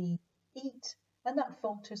what we eat, and that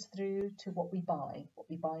filters through to what we buy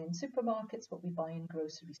in supermarkets, what we buy in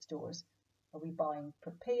grocery stores. Are we buying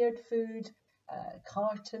prepared food,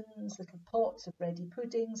 cartons, little pots of ready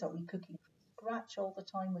puddings? Are we cooking from scratch all the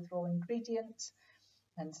time with raw ingredients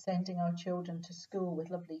and sending our children to school with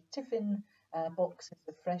lovely tiffin boxes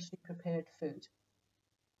of freshly prepared food?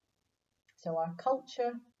 So our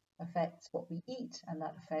culture affects what we eat, and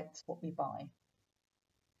that affects what we buy.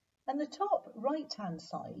 And the top right-hand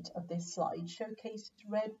side of this slide showcases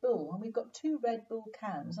Red Bull, and we've got two Red Bull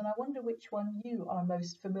cans, and I wonder which one you are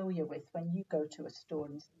most familiar with when you go to a store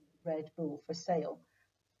and see Red Bull for sale.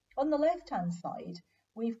 On the left-hand side,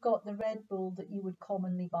 we've got the Red Bull that you would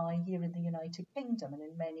commonly buy here in the United Kingdom and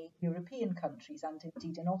in many European countries, and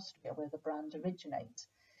indeed in Austria, where the brand originates.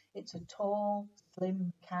 It's a tall,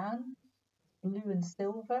 slim can, blue and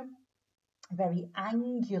silver, very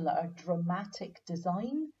angular, dramatic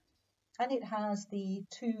design, and it has the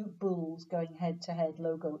two bulls going head-to-head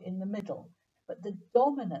logo in the middle, but the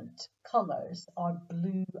dominant colours are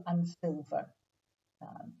blue and silver,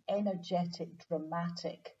 energetic,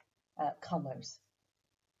 dramatic colours.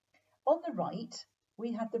 On the right,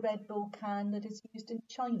 we have the Red Bull can that is used in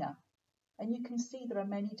China, and you can see there are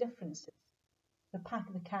many differences. The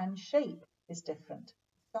can shape is different,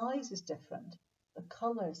 size is different, the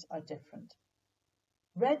colours are different.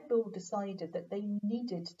 Red Bull decided that they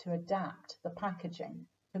needed to adapt the packaging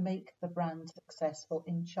to make the brand successful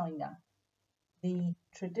in China. The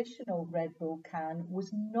traditional Red Bull can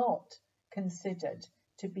was not considered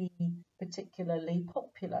to be particularly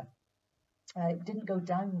popular. It didn't go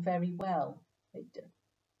down very well.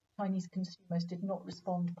 Chinese consumers did not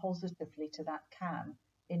respond positively to that can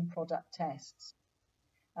in product tests.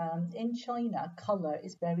 In China, colour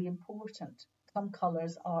is very important. Some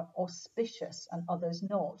colours are auspicious and others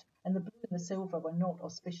not, and the blue and the silver were not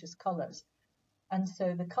auspicious colours. And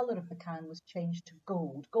so the colour of the can was changed to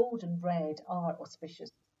gold. Gold and red are auspicious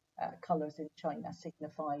colours in China,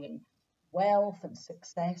 signifying wealth and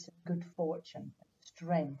success and good fortune and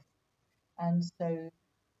strength. And so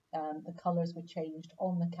the colours were changed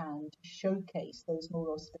on the can to showcase those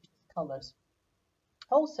more auspicious colours.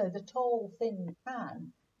 Also, the tall, thin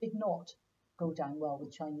can did not go down well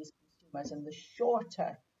with Chinese consumers, and the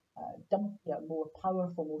shorter, dumpier, more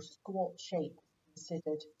powerful, more squat shape was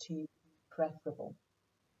considered to be preferable.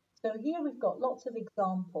 So here we've got lots of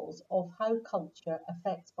examples of how culture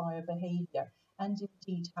affects buyer behaviour, and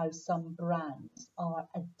indeed how some brands are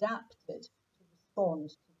adapted to respond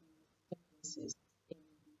to these differences in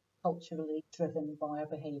culturally driven buyer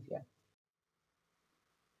behaviour.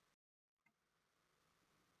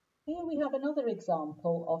 Here we have another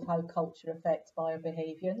example of how culture affects buyer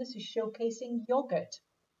behaviour, and this is showcasing yoghurt.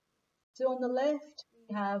 So on the left,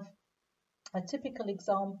 we have a typical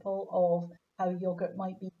example of how yoghurt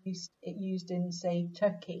might be used in, say,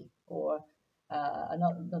 Turkey or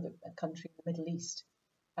another country in the Middle East.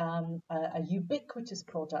 A ubiquitous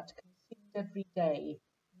product consumed every day,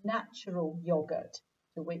 natural yoghurt,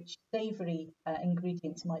 to which savoury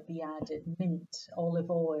ingredients might be added, mint,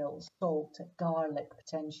 olive oil, salt, garlic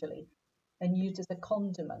potentially, and used as a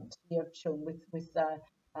condiment, here shown with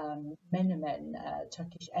menemen,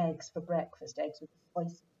 Turkish eggs for breakfast, eggs with a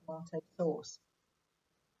spicy tomato sauce.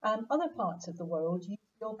 Other parts of the world use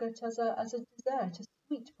yoghurt as a dessert, a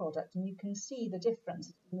sweet product, and you can see the difference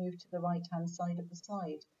as we move to the right-hand side of the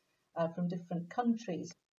slide from different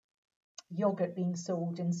countries. Yoghurt being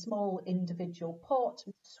sold in small individual pots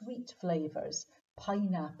with sweet flavours,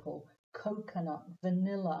 pineapple, coconut,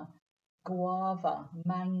 vanilla, guava,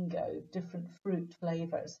 mango, different fruit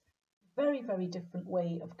flavours. Very, very different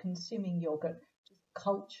way of consuming yoghurt, which is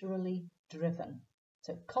culturally driven.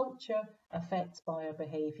 So culture affects buyer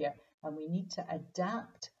behaviour, and we need to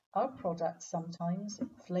adapt our products sometimes,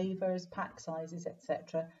 flavours, pack sizes,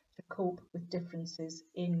 etc., to cope with differences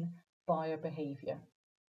in buyer behaviour.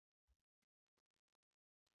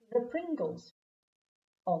 The Pringles.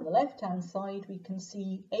 On the left-hand side, we can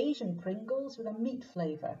see Asian Pringles with a meat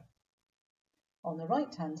flavour. On the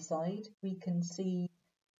right-hand side, we can see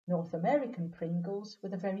North American Pringles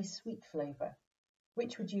with a very sweet flavour.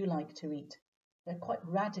 Which would you like to eat? They're quite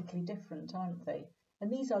radically different, aren't they?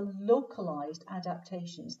 And these are localised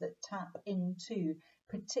adaptations that tap into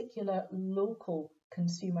particular local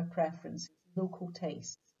consumer preferences, local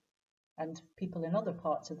tastes. And people in other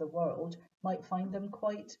parts of the world might find them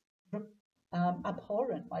quite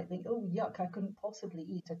abhorrent, might think, oh, yuck, I couldn't possibly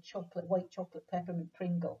eat a white chocolate peppermint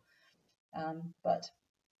Pringle. But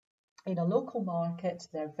in a local market,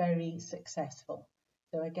 they're very successful.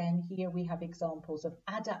 So again, here we have examples of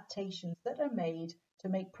adaptations that are made to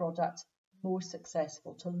make products more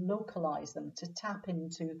successful, to localize them, to tap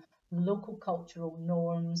into local cultural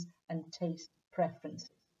norms and taste preferences.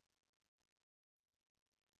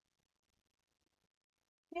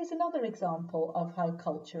 Here's another example of how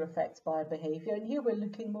culture affects buyer behaviour, and here we're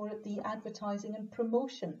looking more at the advertising and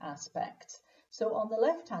promotion aspects. So on the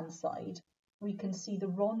left-hand side, we can see the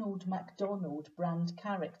Ronald McDonald brand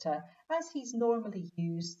character as he's normally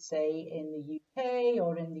used, say, in the UK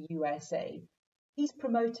or in the USA. He's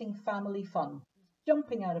promoting family fun. He's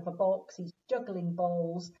jumping out of a box, he's juggling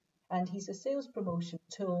balls, and he's a sales promotion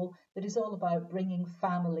tool that is all about bringing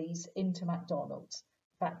families into McDonald's.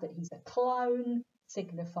 The fact that he's a clown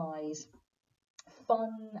signifies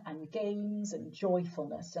fun and games and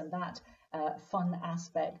joyfulness, and that fun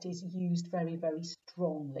aspect is used very, very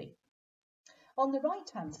strongly. On the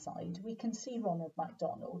right-hand side, we can see Ronald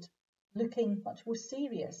McDonald looking much more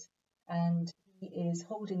serious, and he is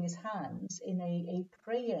holding his hands in a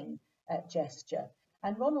praying gesture.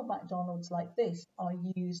 And Ronald McDonalds like this are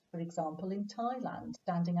used, for example, in Thailand,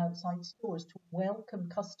 standing outside stores to welcome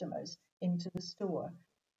customers into the store.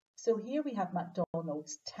 So here we have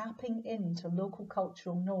McDonald's tapping into local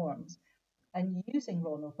cultural norms and using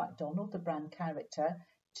Ronald McDonald, the brand character,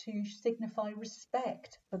 to signify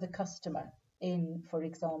respect for the customer in, for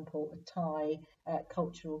example, a Thai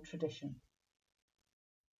cultural tradition.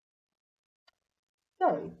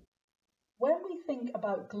 So, when we think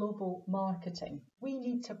about global marketing, we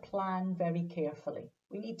need to plan very carefully.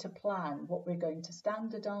 We need to plan what we're going to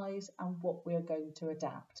standardise and what we're going to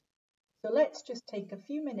adapt. So let's just take a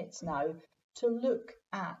few minutes now to look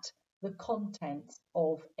at the contents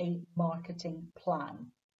of a marketing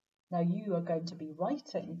plan. Now, you are going to be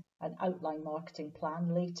writing an outline marketing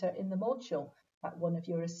plan later in the module. That one of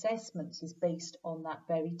your assessments is based on that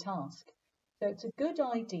very task. So it's a good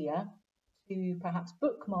idea to perhaps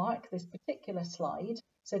bookmark this particular slide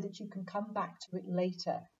so that you can come back to it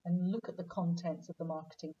later and look at the contents of the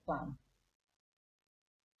marketing plan.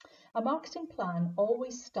 A marketing plan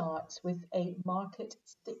always starts with a market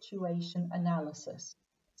situation analysis.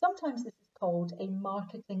 Sometimes this is called a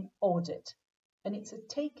marketing audit, and it's a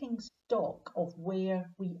taking stock of where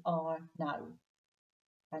we are now.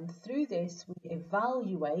 And through this, we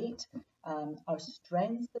evaluate our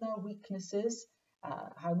strengths and our weaknesses,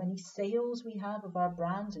 how many sales we have of our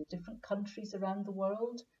brand in different countries around the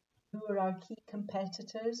world, who are our key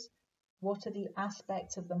competitors, what are the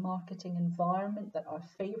aspects of the marketing environment that are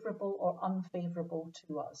favourable or unfavourable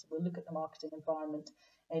to us. We'll look at the marketing environment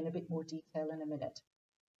in a bit more detail in a minute.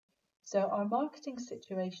 So our marketing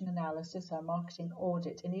situation analysis, our marketing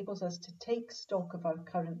audit, enables us to take stock of our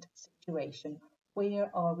current situation.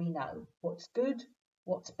 Where are we now? What's good?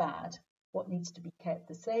 What's bad? What needs to be kept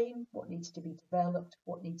the same? What needs to be developed?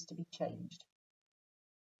 What needs to be changed?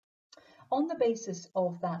 On the basis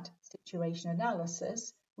of that situation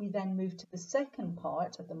analysis, we then move to the second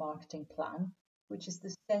part of the marketing plan, which is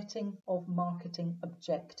the setting of marketing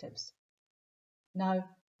objectives. Now,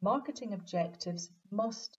 marketing objectives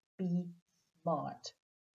must be SMART.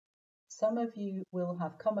 Some of you will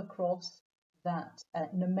have come across that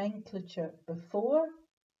nomenclature before,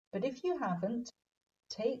 but if you haven't,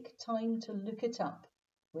 take time to look it up.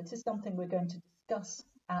 This is something we're going to discuss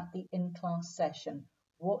at the in-class session.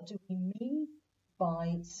 What do we mean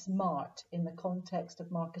by SMART in the context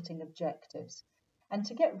of marketing objectives? And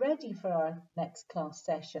to get ready for our next class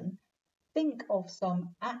session, think of some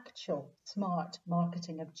actual SMART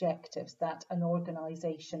marketing objectives that an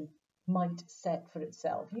organisation might set for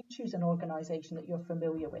itself. You choose an organisation that you're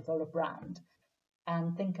familiar with or a brand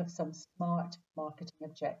and think of some SMART marketing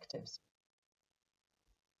objectives.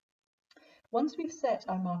 Once we've set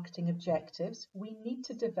our marketing objectives, we need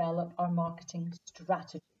to develop our marketing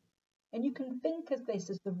strategy. And you can think of this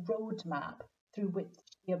as the roadmap through which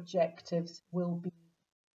the objectives will be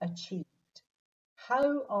achieved.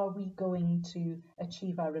 How are we going to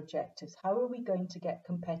achieve our objectives? How are we going to get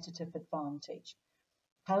competitive advantage?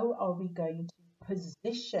 How are we going to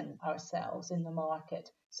position ourselves in the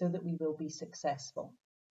market so that we will be successful?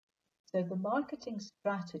 So the marketing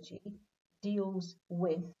strategy deals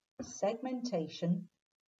with segmentation,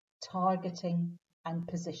 targeting, and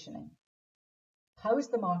positioning. How is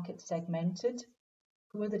the market segmented?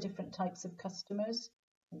 Who are the different types of customers?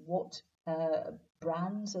 What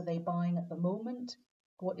brands are they buying at the moment?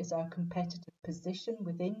 What is our competitive position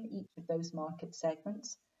within each of those market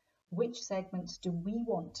segments? Which segments do we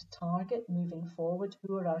want to target moving forward?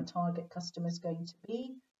 Who are our target customers going to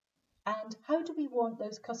be? And how do we want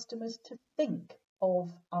those customers to think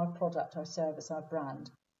of our product, our service, our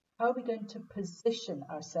brand? How are we going to position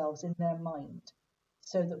ourselves in their mind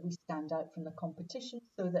so that we stand out from the competition,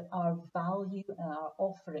 so that our value and our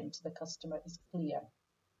offering to the customer is clear?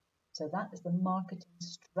 So that is the marketing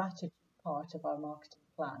strategy part of our marketing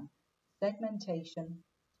plan: segmentation,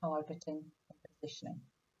 targeting, and positioning.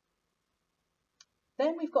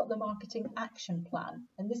 Then we've got the marketing action plan,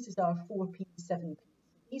 and this is our 4P, 7P.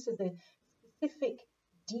 These are the specific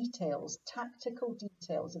details, tactical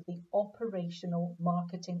details of the operational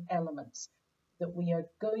marketing elements that we are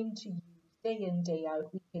going to use day in, day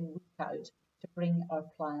out, week in, week out to bring our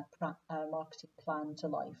marketing plan to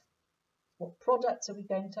life. What products are we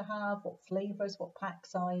going to have? What flavours? What pack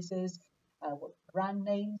sizes? What brand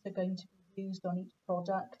names are going to be used on each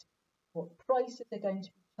product? What prices are going to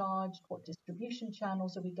be charged? What distribution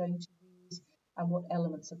channels are we going to use? And what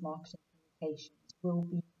elements of marketing communications will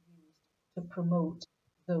be used to promote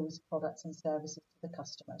those products and services to the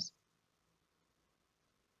customers?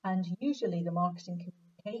 And usually the marketing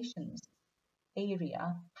communications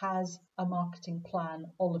area has a marketing plan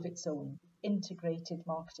all of its own, integrated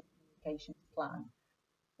marketing communications plan.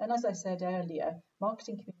 And as I said earlier,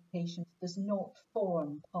 marketing communications does not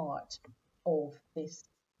form part of this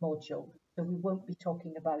module, so we won't be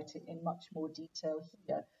talking about it in much more detail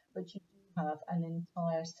here, but you do have an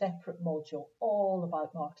entire separate module all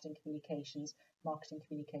about marketing communications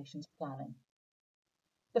planning.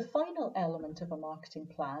 The final element of a marketing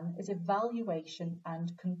plan is evaluation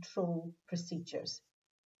and control procedures.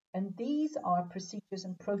 And these are procedures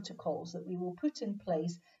and protocols that we will put in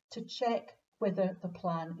place to check whether the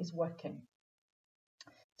plan is working.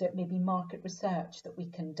 So it may be market research that we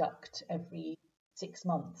conduct every 6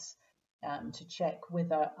 months to check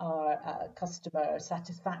whether our customer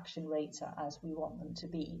satisfaction rates are as we want them to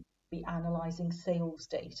be analysing sales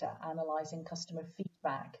data, analysing customer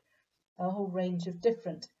feedback, a whole range of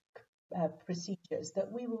different procedures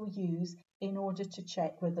that we will use in order to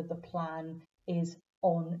check whether the plan is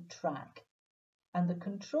on track. And the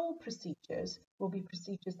control procedures will be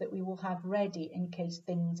procedures that we will have ready in case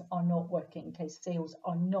things are not working, in case sales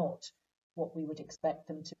are not what we would expect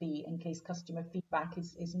them to be, in case customer feedback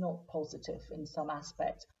is not positive in some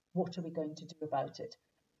aspect. What are we going to do about it?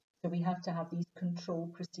 So we have to have these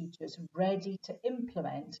control procedures ready to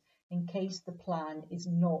implement in case the plan is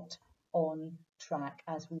not on track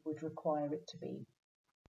as we would require it to be.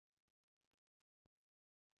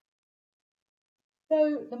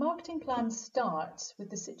 So the marketing plan starts with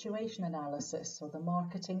the situation analysis, or the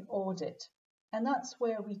marketing audit, and that's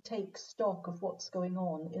where we take stock of what's going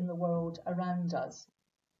on in the world around us.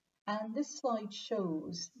 And this slide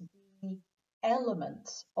shows the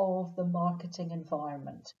elements of the marketing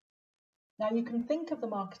environment. Now you can think of the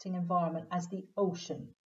marketing environment as the ocean,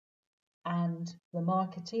 and the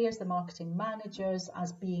marketeers, the marketing managers,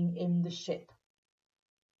 as being in the ship.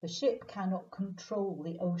 The ship cannot control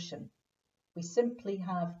the ocean. We simply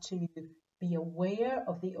have to be aware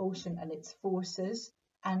of the ocean and its forces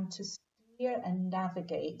and to steer and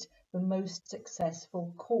navigate the most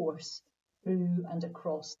successful course through and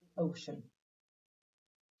across the ocean.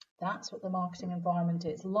 That's what the marketing environment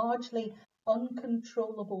is, largely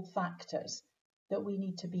uncontrollable factors that we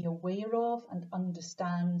need to be aware of and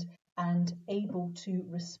understand and able to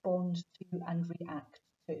respond to and react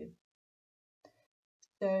to.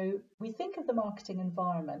 So we think of the marketing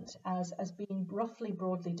environment as being roughly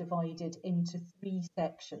broadly divided into 3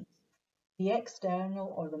 sections. The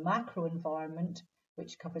external or the macro environment,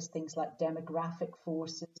 which covers things like demographic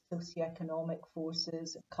forces, socioeconomic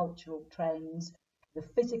forces, cultural trends, the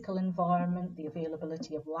physical environment, the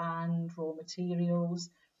availability of land, raw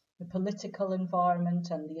materials, the political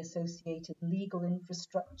environment and the associated legal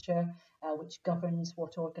infrastructure, which governs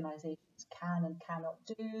what organisations can and cannot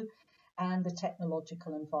do, and the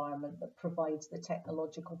technological environment that provides the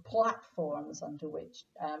technological platforms under which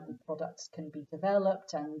products can be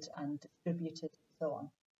developed and distributed and so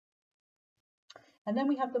on. And then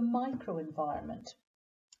we have the micro environment,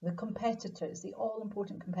 the competitors, the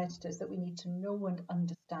all-important competitors that we need to know and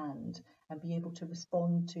understand and be able to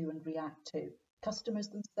respond to and react to. Customers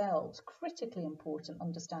themselves, critically important,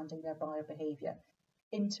 understanding their buyer behaviour.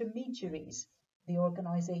 Intermediaries, the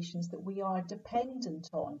organisations that we are dependent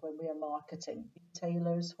on when we are marketing,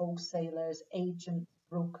 retailers, wholesalers, agents,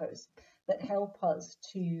 brokers, that help us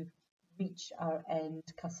to reach our end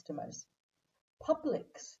customers.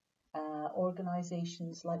 Publics,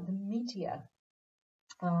 organisations like the media,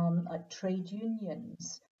 trade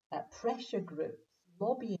unions, pressure groups,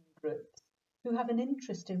 lobbying groups, who have an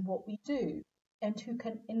interest in what we do and who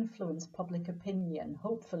can influence public opinion,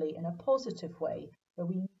 hopefully in a positive way, where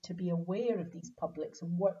we need to be aware of these publics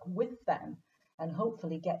and work with them and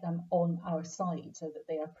hopefully get them on our side so that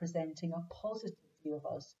they are presenting a positive view of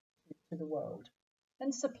us to the world.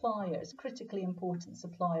 And suppliers, critically important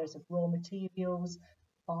suppliers of raw materials,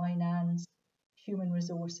 finance, human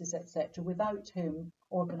resources, etc., without whom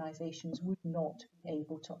organisations would not be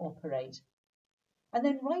able to operate. And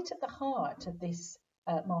then right at the heart of this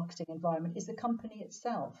marketing environment is the company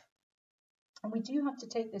itself. And we do have to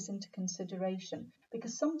take this into consideration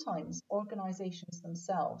because sometimes organisations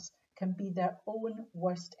themselves can be their own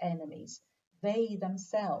worst enemies. They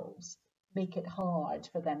themselves make it hard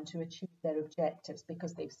for them to achieve their objectives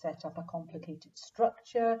because they've set up a complicated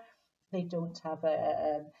structure, they don't have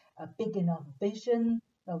a big enough vision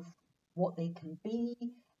of what they can be,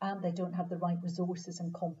 and they don't have the right resources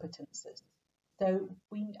and competences. So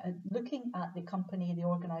looking at the company, the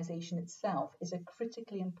organisation itself is a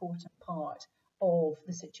critically important part of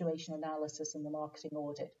the situation analysis and the marketing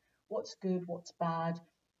audit. What's good, what's bad,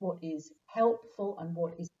 what is helpful and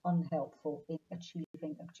what is unhelpful in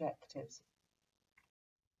achieving objectives.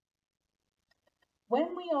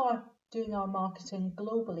 When we are doing our marketing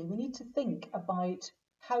globally, we need to think about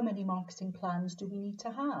how many marketing plans do we need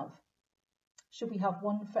to have? Should we have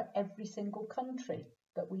one for every single country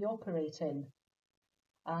that we operate in?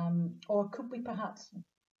 Or could we perhaps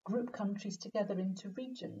group countries together into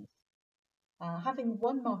regions? Having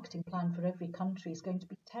one marketing plan for every country is going to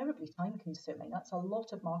be terribly time consuming. That's a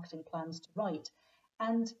lot of marketing plans to write.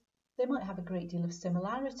 And they might have a great deal of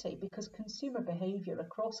similarity because consumer behaviour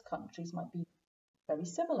across countries might be very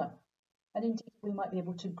similar. And indeed, we might be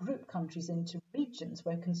able to group countries into regions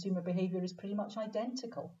where consumer behaviour is pretty much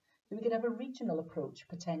identical. So we could have a regional approach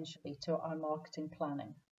potentially to our marketing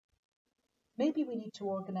planning. Maybe we need to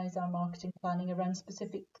organise our marketing planning around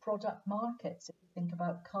specific product markets. If you think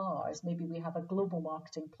about cars, maybe we have a global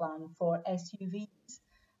marketing plan for SUVs,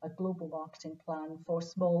 a global marketing plan for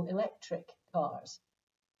small electric cars.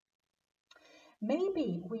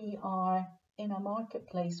 Maybe we are in a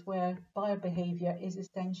marketplace where buyer behaviour is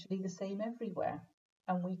essentially the same everywhere,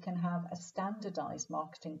 and we can have a standardised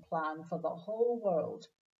marketing plan for the whole world.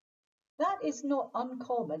 That is not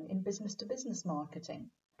uncommon in business-to-business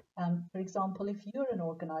marketing. For example, if you're an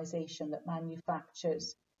organisation that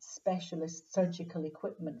manufactures specialist surgical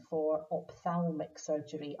equipment for ophthalmic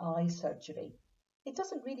surgery, eye surgery, it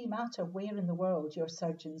doesn't really matter where in the world your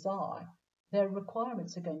surgeons are. Their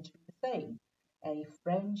requirements are going to be the same. A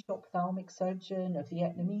French ophthalmic surgeon, a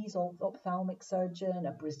Vietnamese ophthalmic surgeon,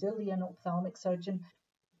 a Brazilian ophthalmic surgeon,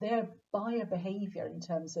 their buyer behaviour in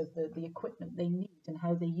terms of the equipment they need and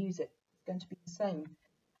how they use it is going to be the same.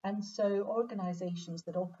 And so organisations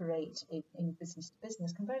that operate in business to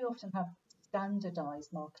business can very often have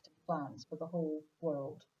standardised marketing plans for the whole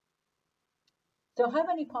world. So how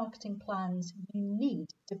many marketing plans you need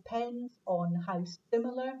depends on how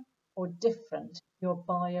similar or different your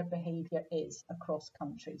buyer behaviour is across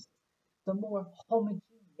countries. The more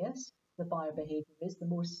homogeneous the buyer behaviour is, the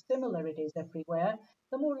more similar it is everywhere,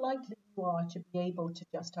 the more likely you are to be able to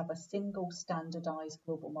just have a single standardised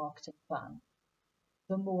global marketing plan.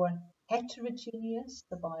 The more heterogeneous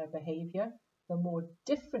the buyer behaviour, the more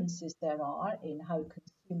differences there are in how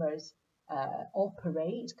consumers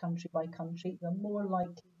operate country by country, the more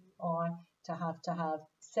likely you are to have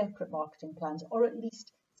separate marketing plans, or at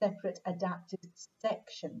least separate adapted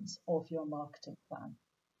sections of your marketing plan.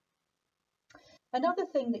 Another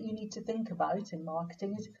thing that you need to think about in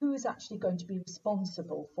marketing is who is actually going to be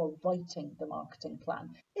responsible for writing the marketing plan.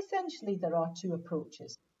 Essentially, there are two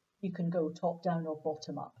approaches. You can go top-down or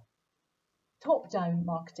bottom-up. Top-down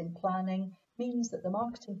marketing planning means that the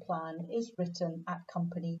marketing plan is written at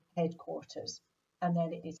company headquarters, and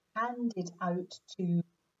then it is handed out to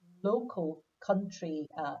local country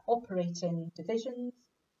operating divisions,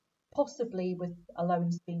 possibly with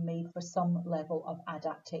allowance being made for some level of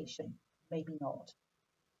adaptation, maybe not.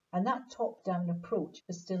 And that top-down approach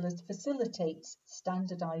facilitates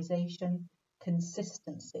standardisation,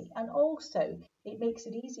 consistency, and also it makes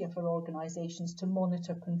it easier for organisations to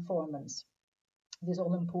monitor performance. These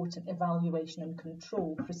all-important evaluation and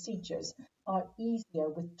control procedures are easier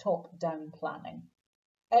with top-down planning.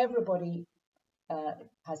 Everybody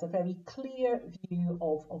has a very clear view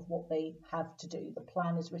of what they have to do. The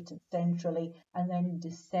plan is written centrally and then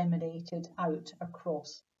disseminated out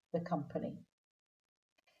across the company.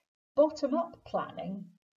 Bottom-up planning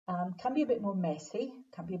Can be a bit more messy,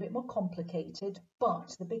 can be a bit more complicated,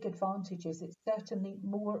 but the big advantage is it's certainly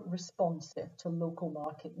more responsive to local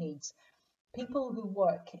market needs. People who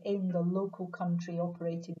work in the local country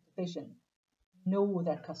operating division know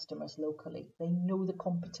their customers locally, they know the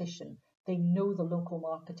competition, they know the local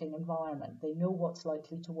marketing environment, they know what's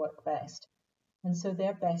likely to work best, and so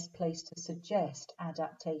they're best placed to suggest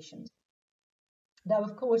adaptations. Now,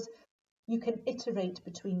 of course, you can iterate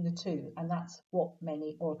between the two, and that's what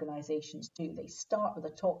many organisations do. They start with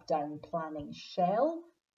a top-down planning shell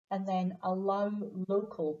and then allow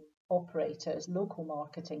local operators, local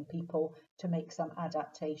marketing people to make some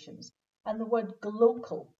adaptations. And the word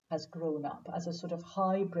glocal has grown up as a sort of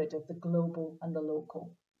hybrid of the global and the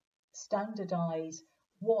local. Standardise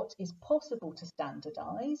what is possible to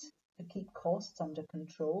standardise to keep costs under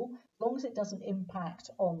control, as long as it doesn't impact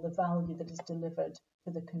on the value that is delivered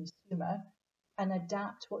to the consumer, and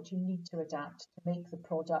adapt what you need to adapt to make the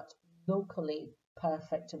product locally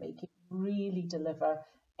perfect, to make it really deliver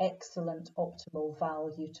excellent optimal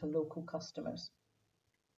value to local customers.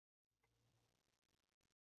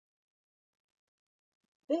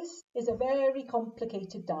 This is a very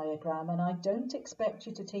complicated diagram, and I don't expect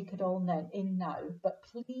you to take it all in now, but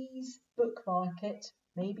please bookmark it,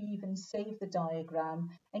 maybe even save the diagram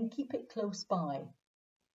and keep it close by.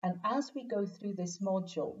 And as we go through this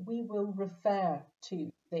module, we will refer to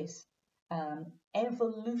this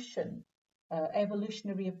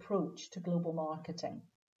evolutionary approach to global marketing.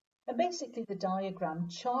 And basically the diagram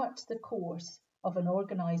charts the course of an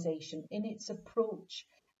organisation in its approach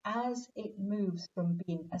as it moves from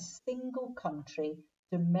being a single country,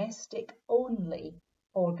 domestic only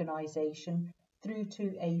organisation through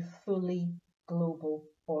to a fully global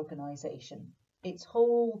organisation. Its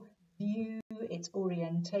whole view, its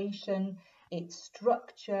orientation, its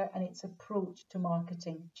structure and its approach to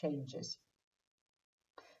marketing changes.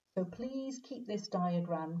 So please keep this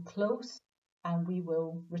diagram close and we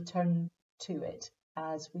will return to it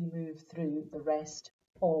as we move through the rest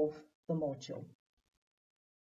of the module.